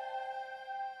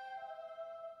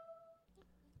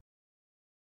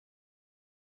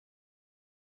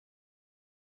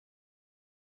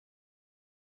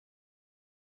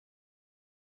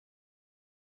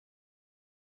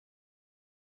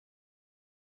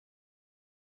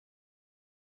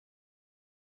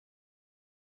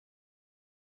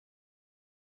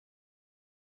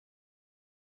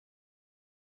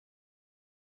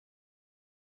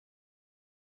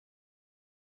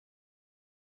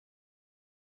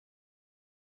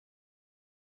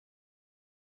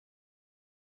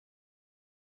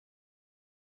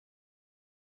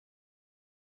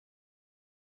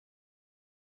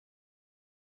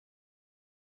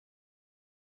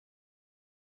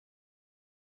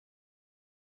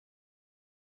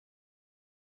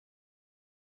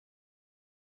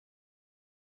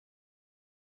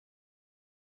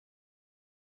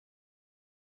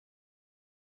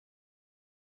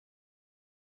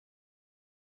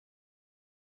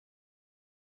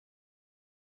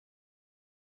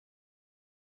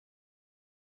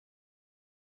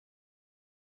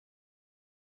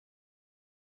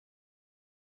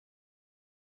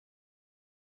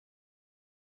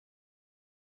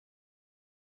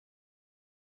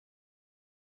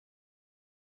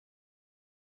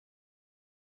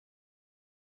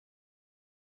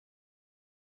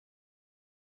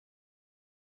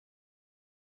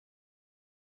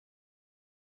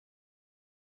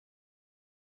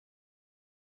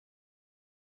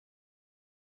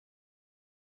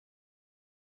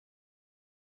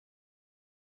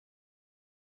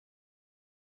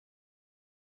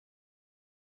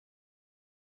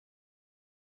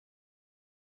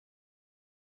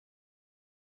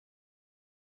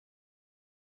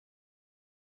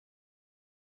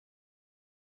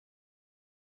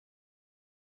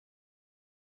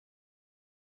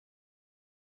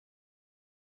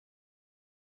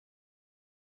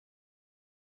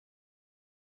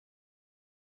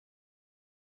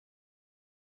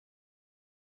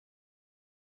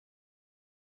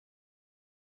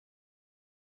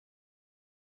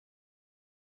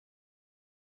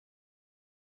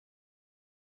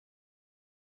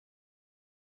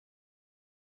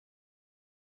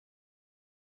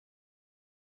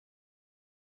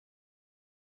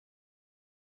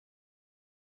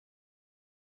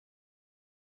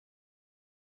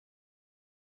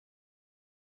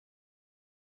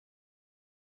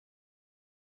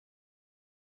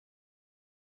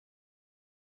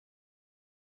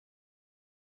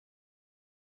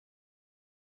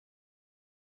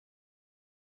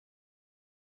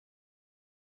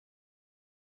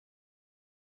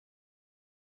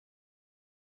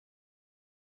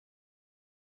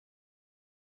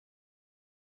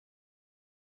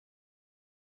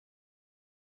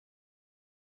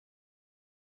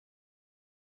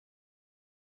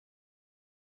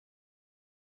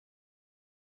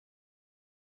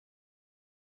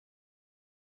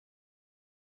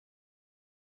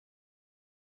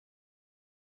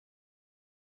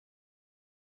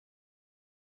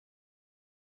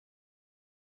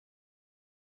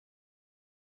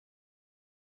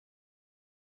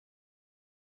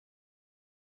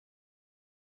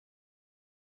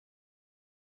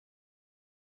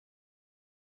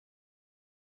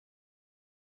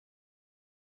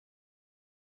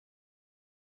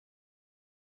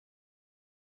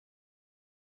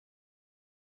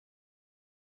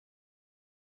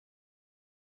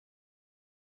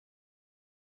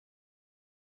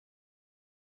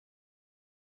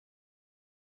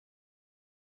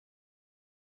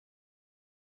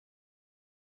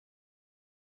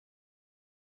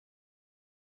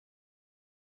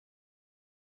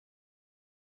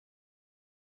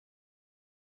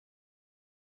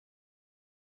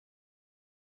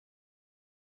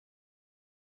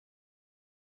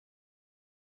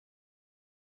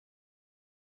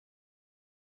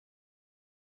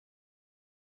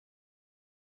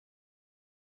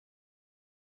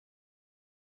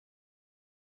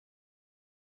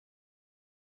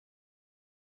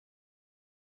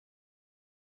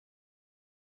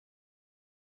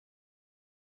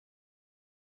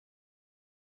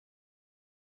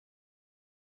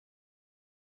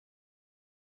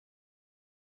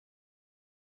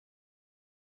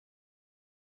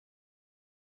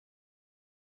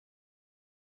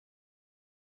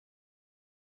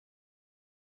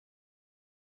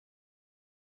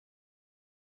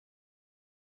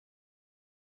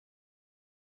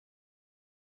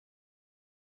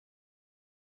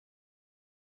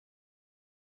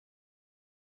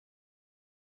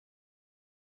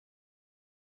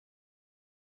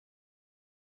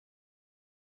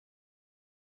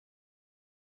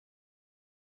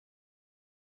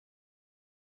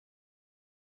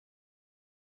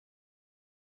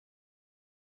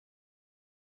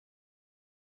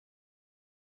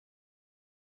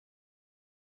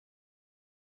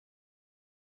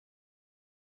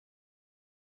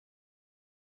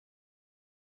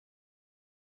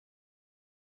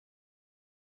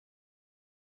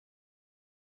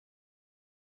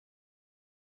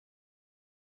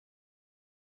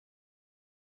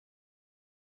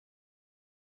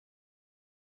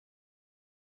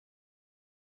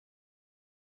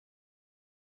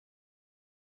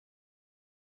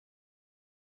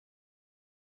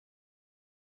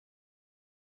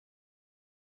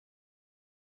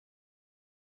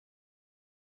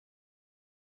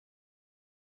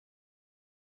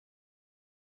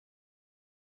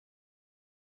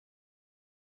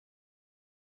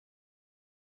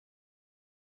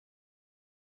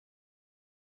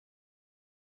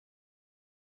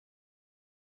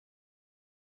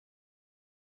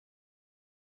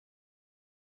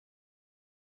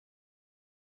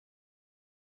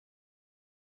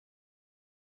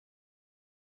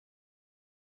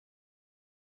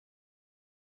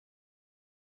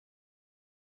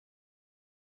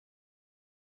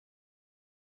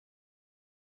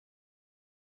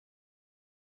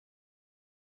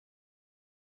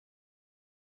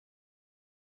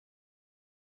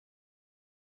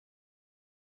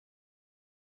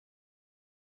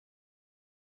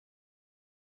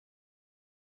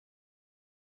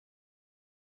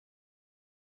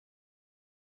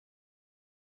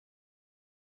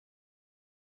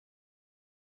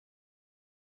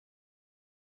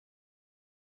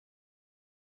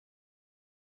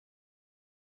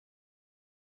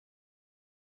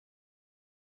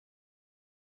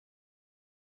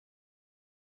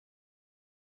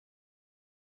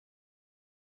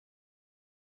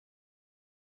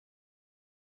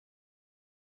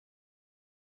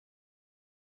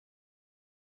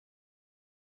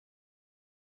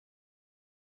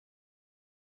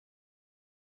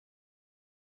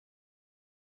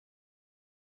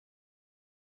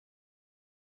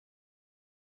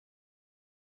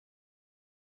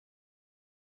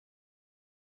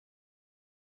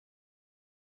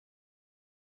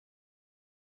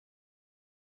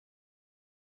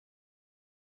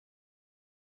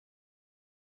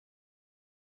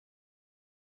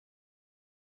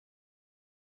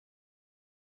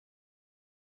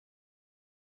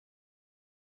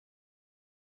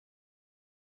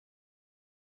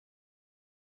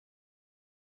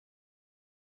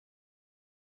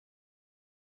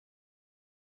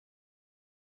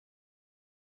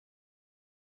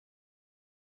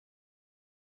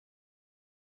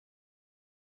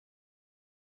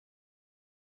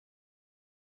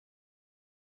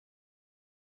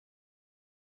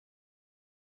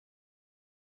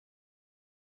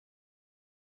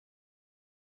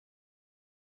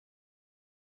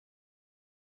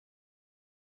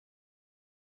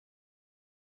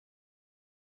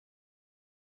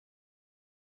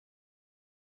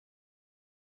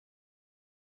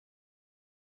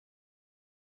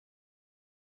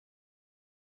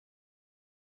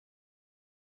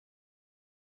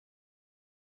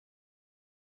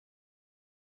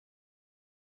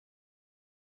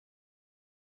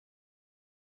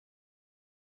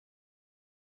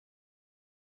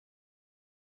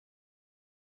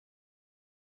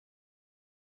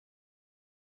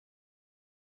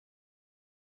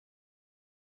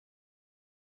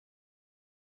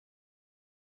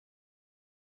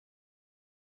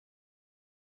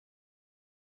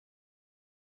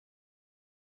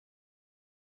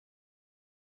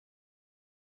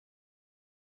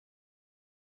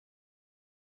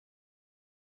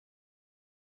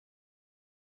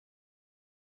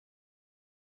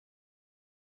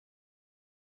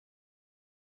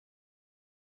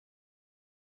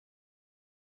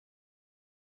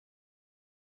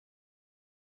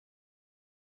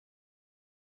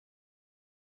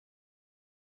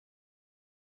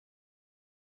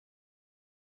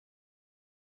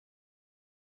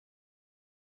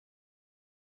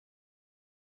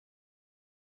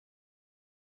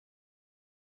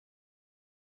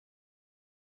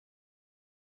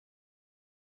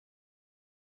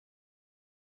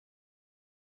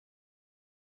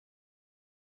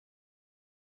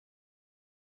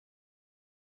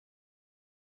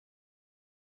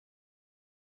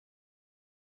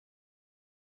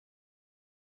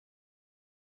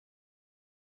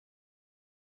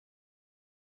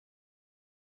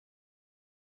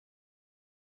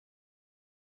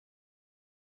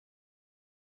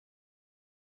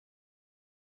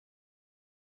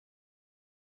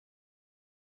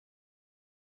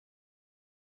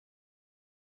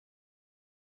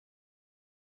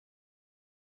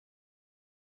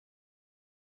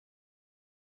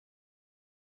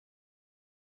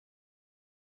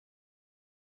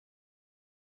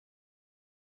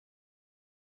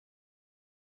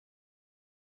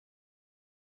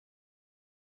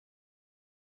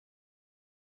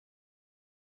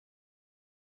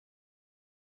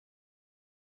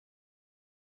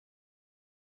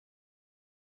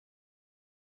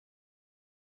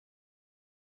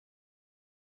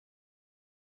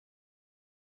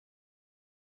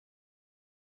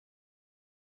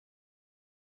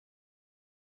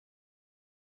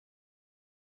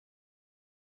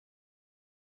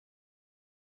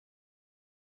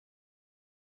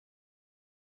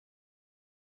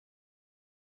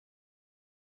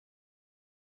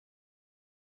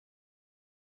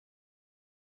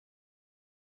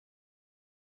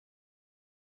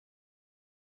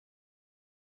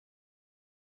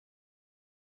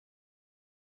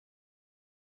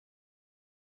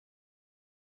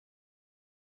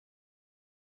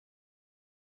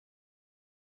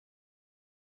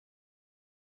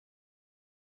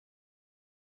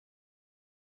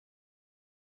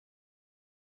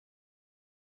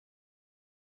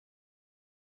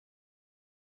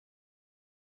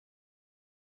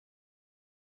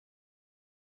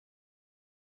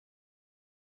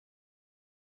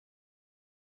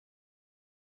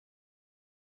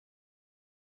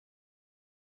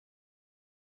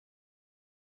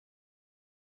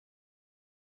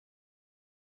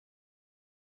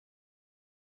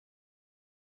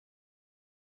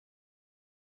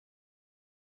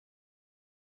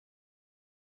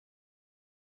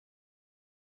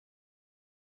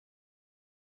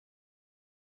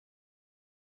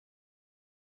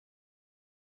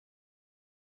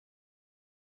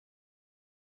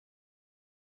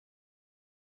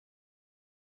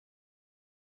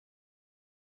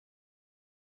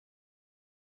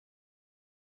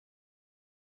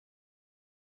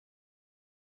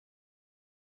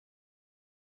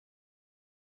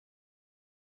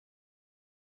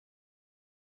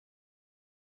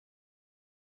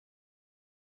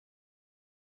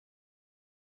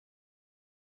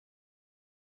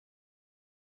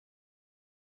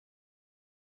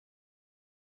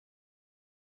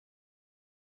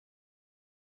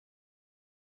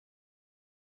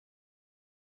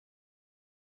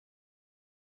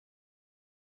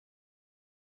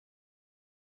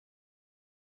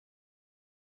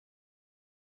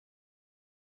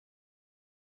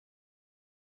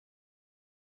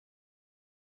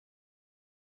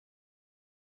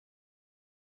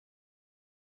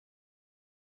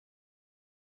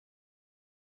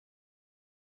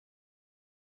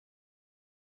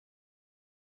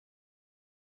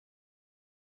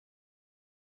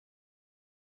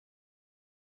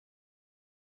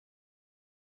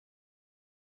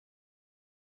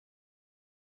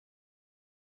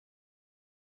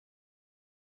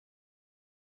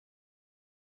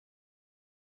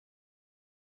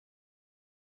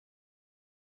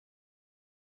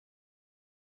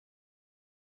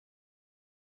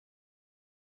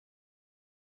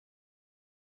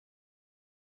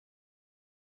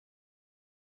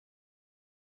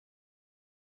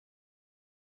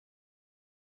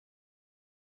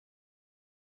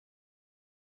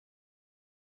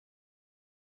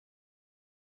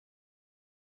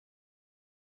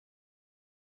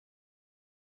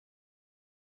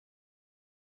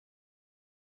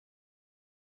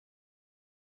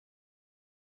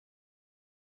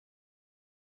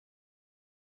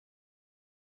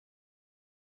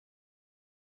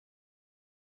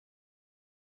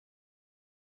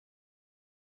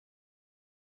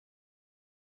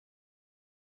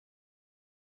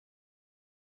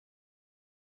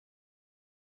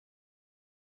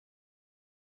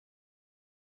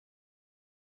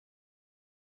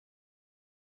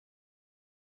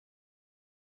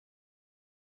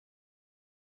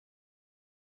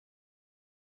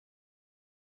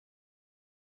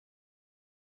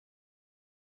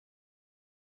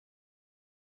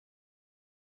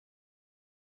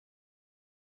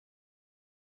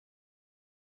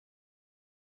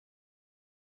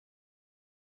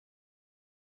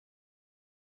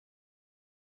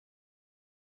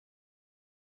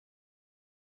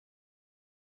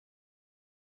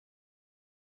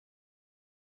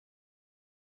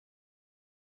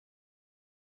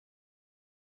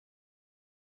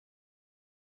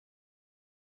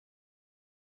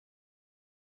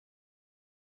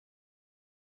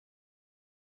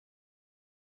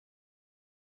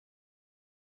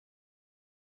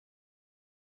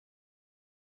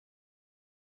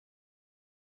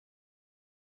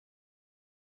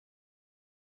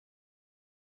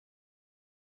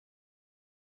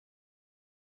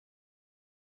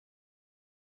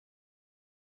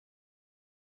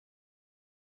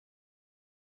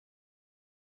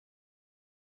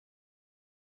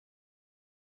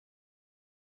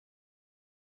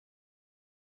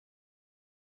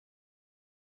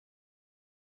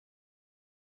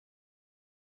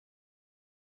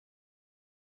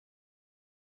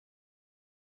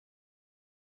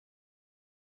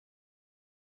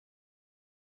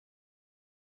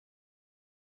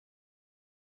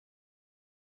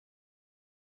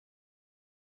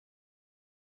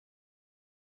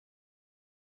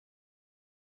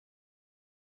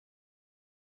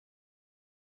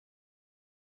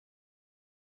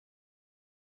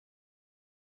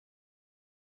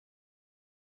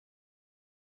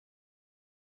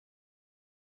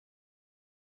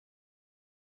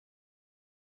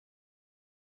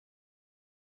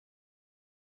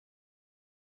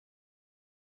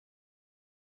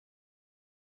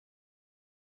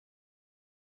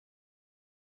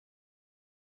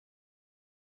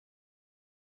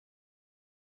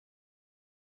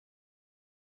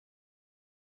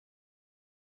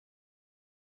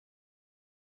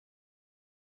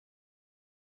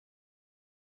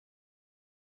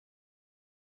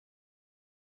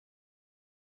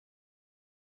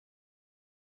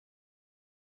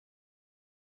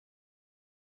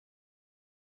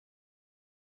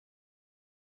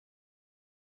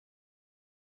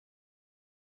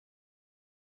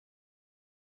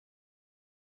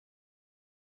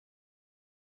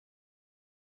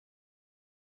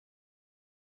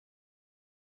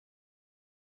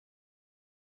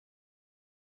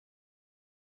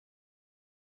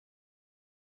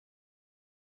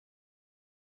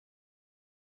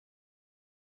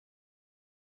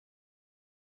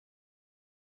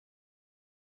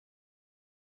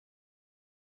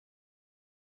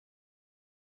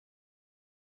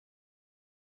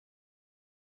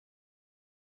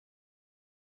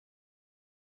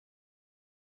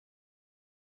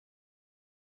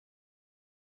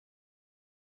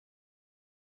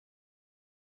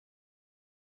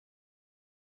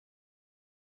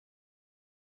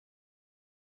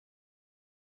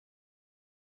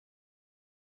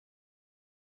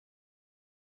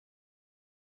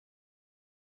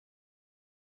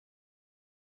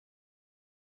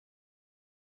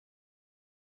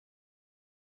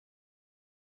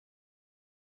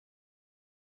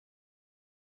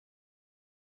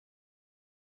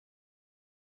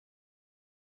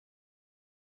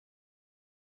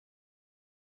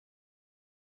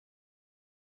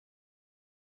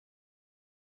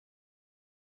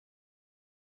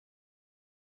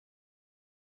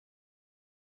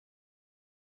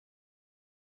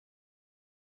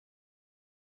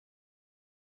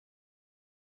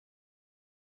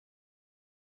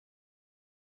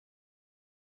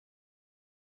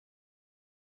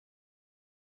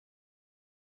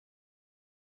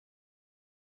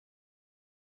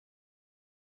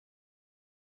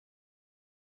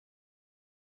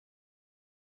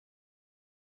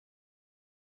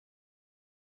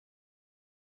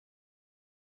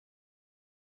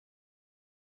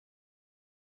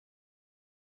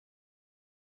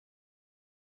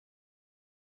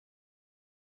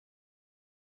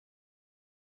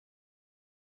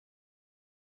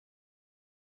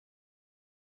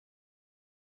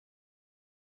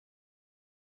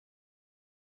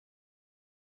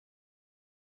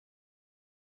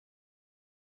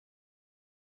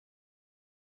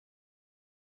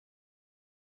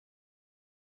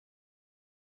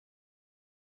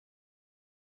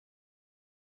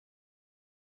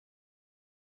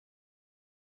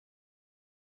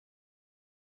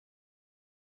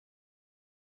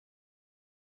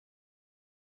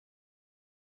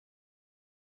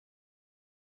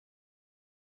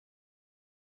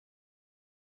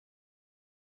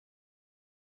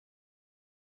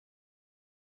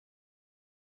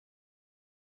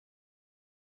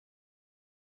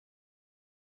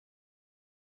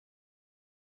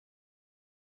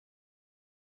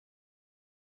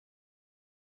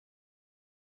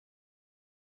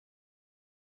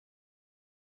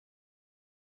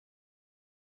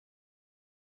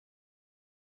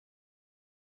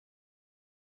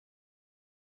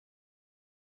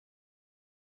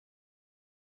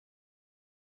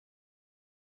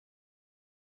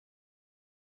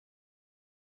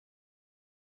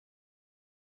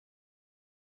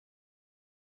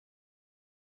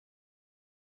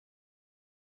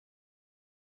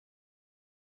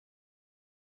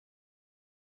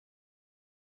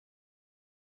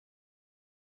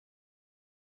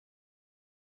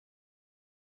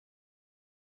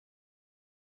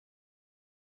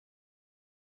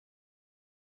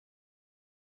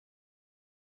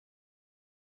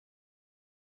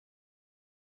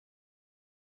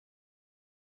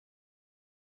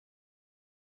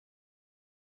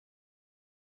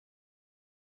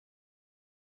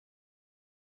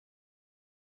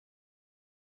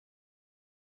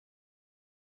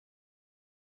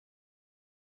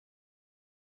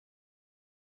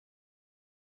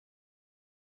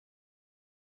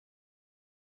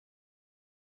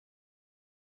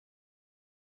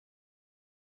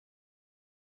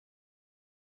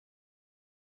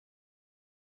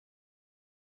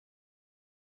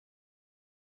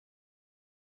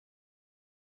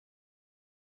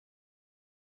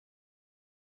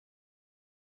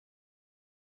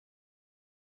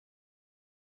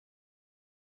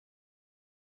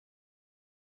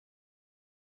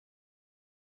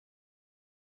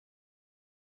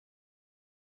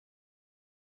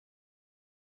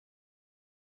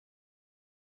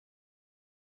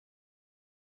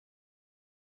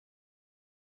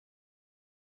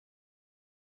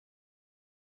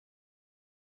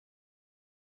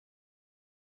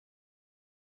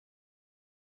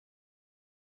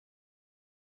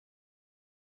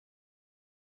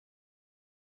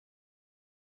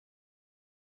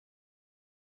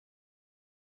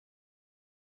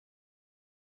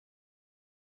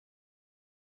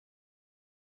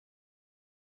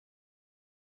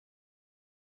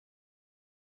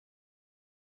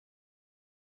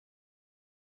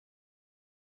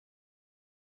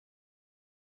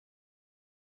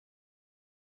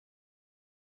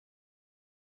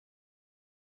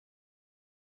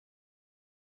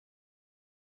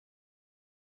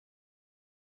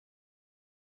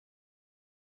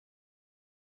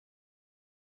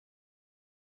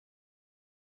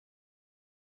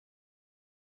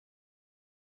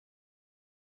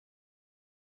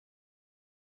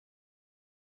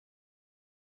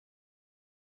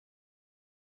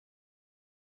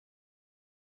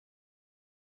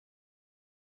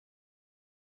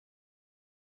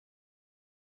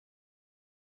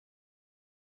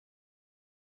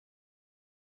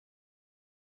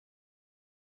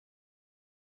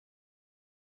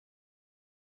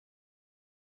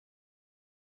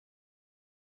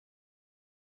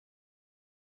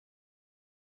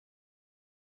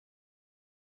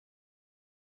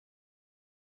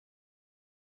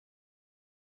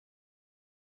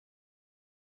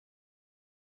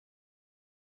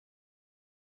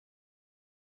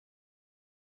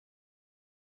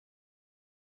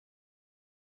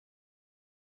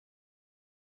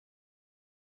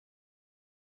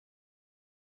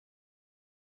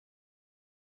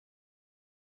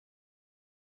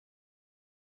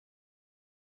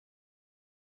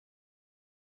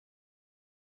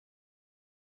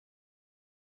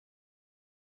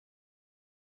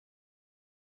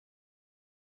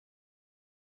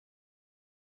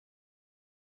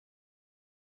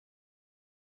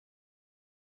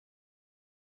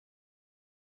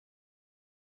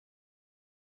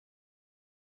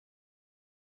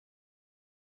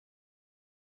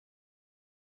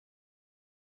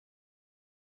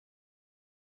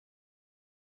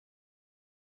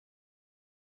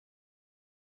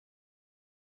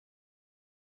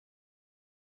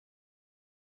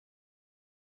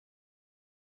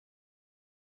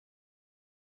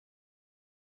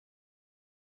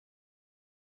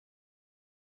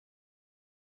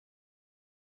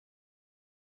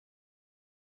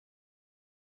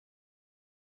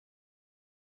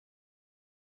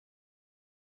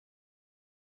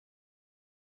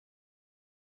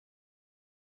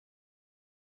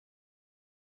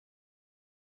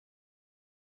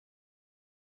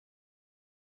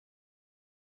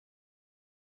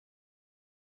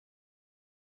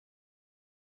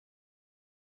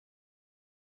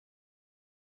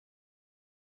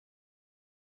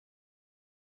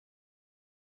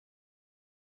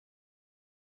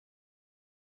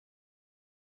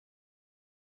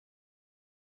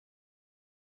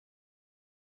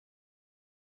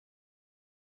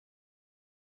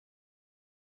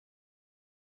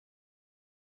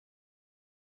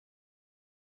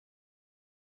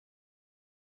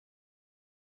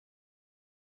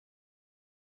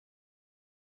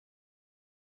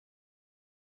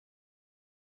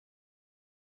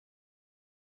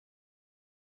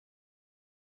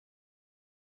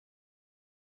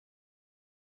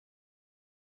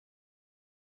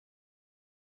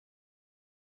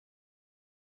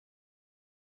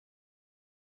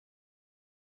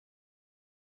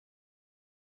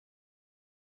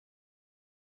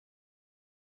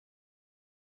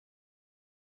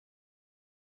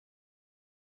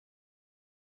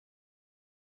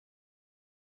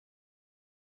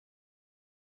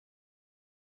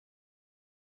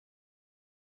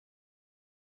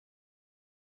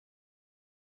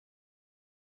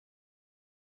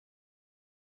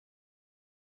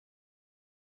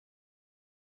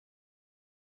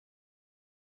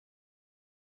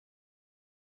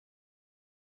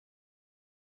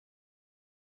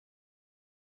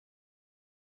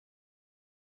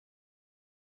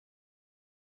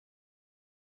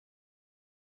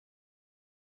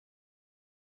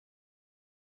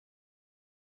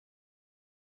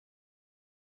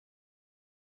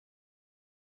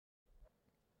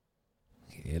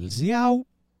 Elsie au.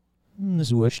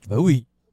 Das wurscht, wo ich.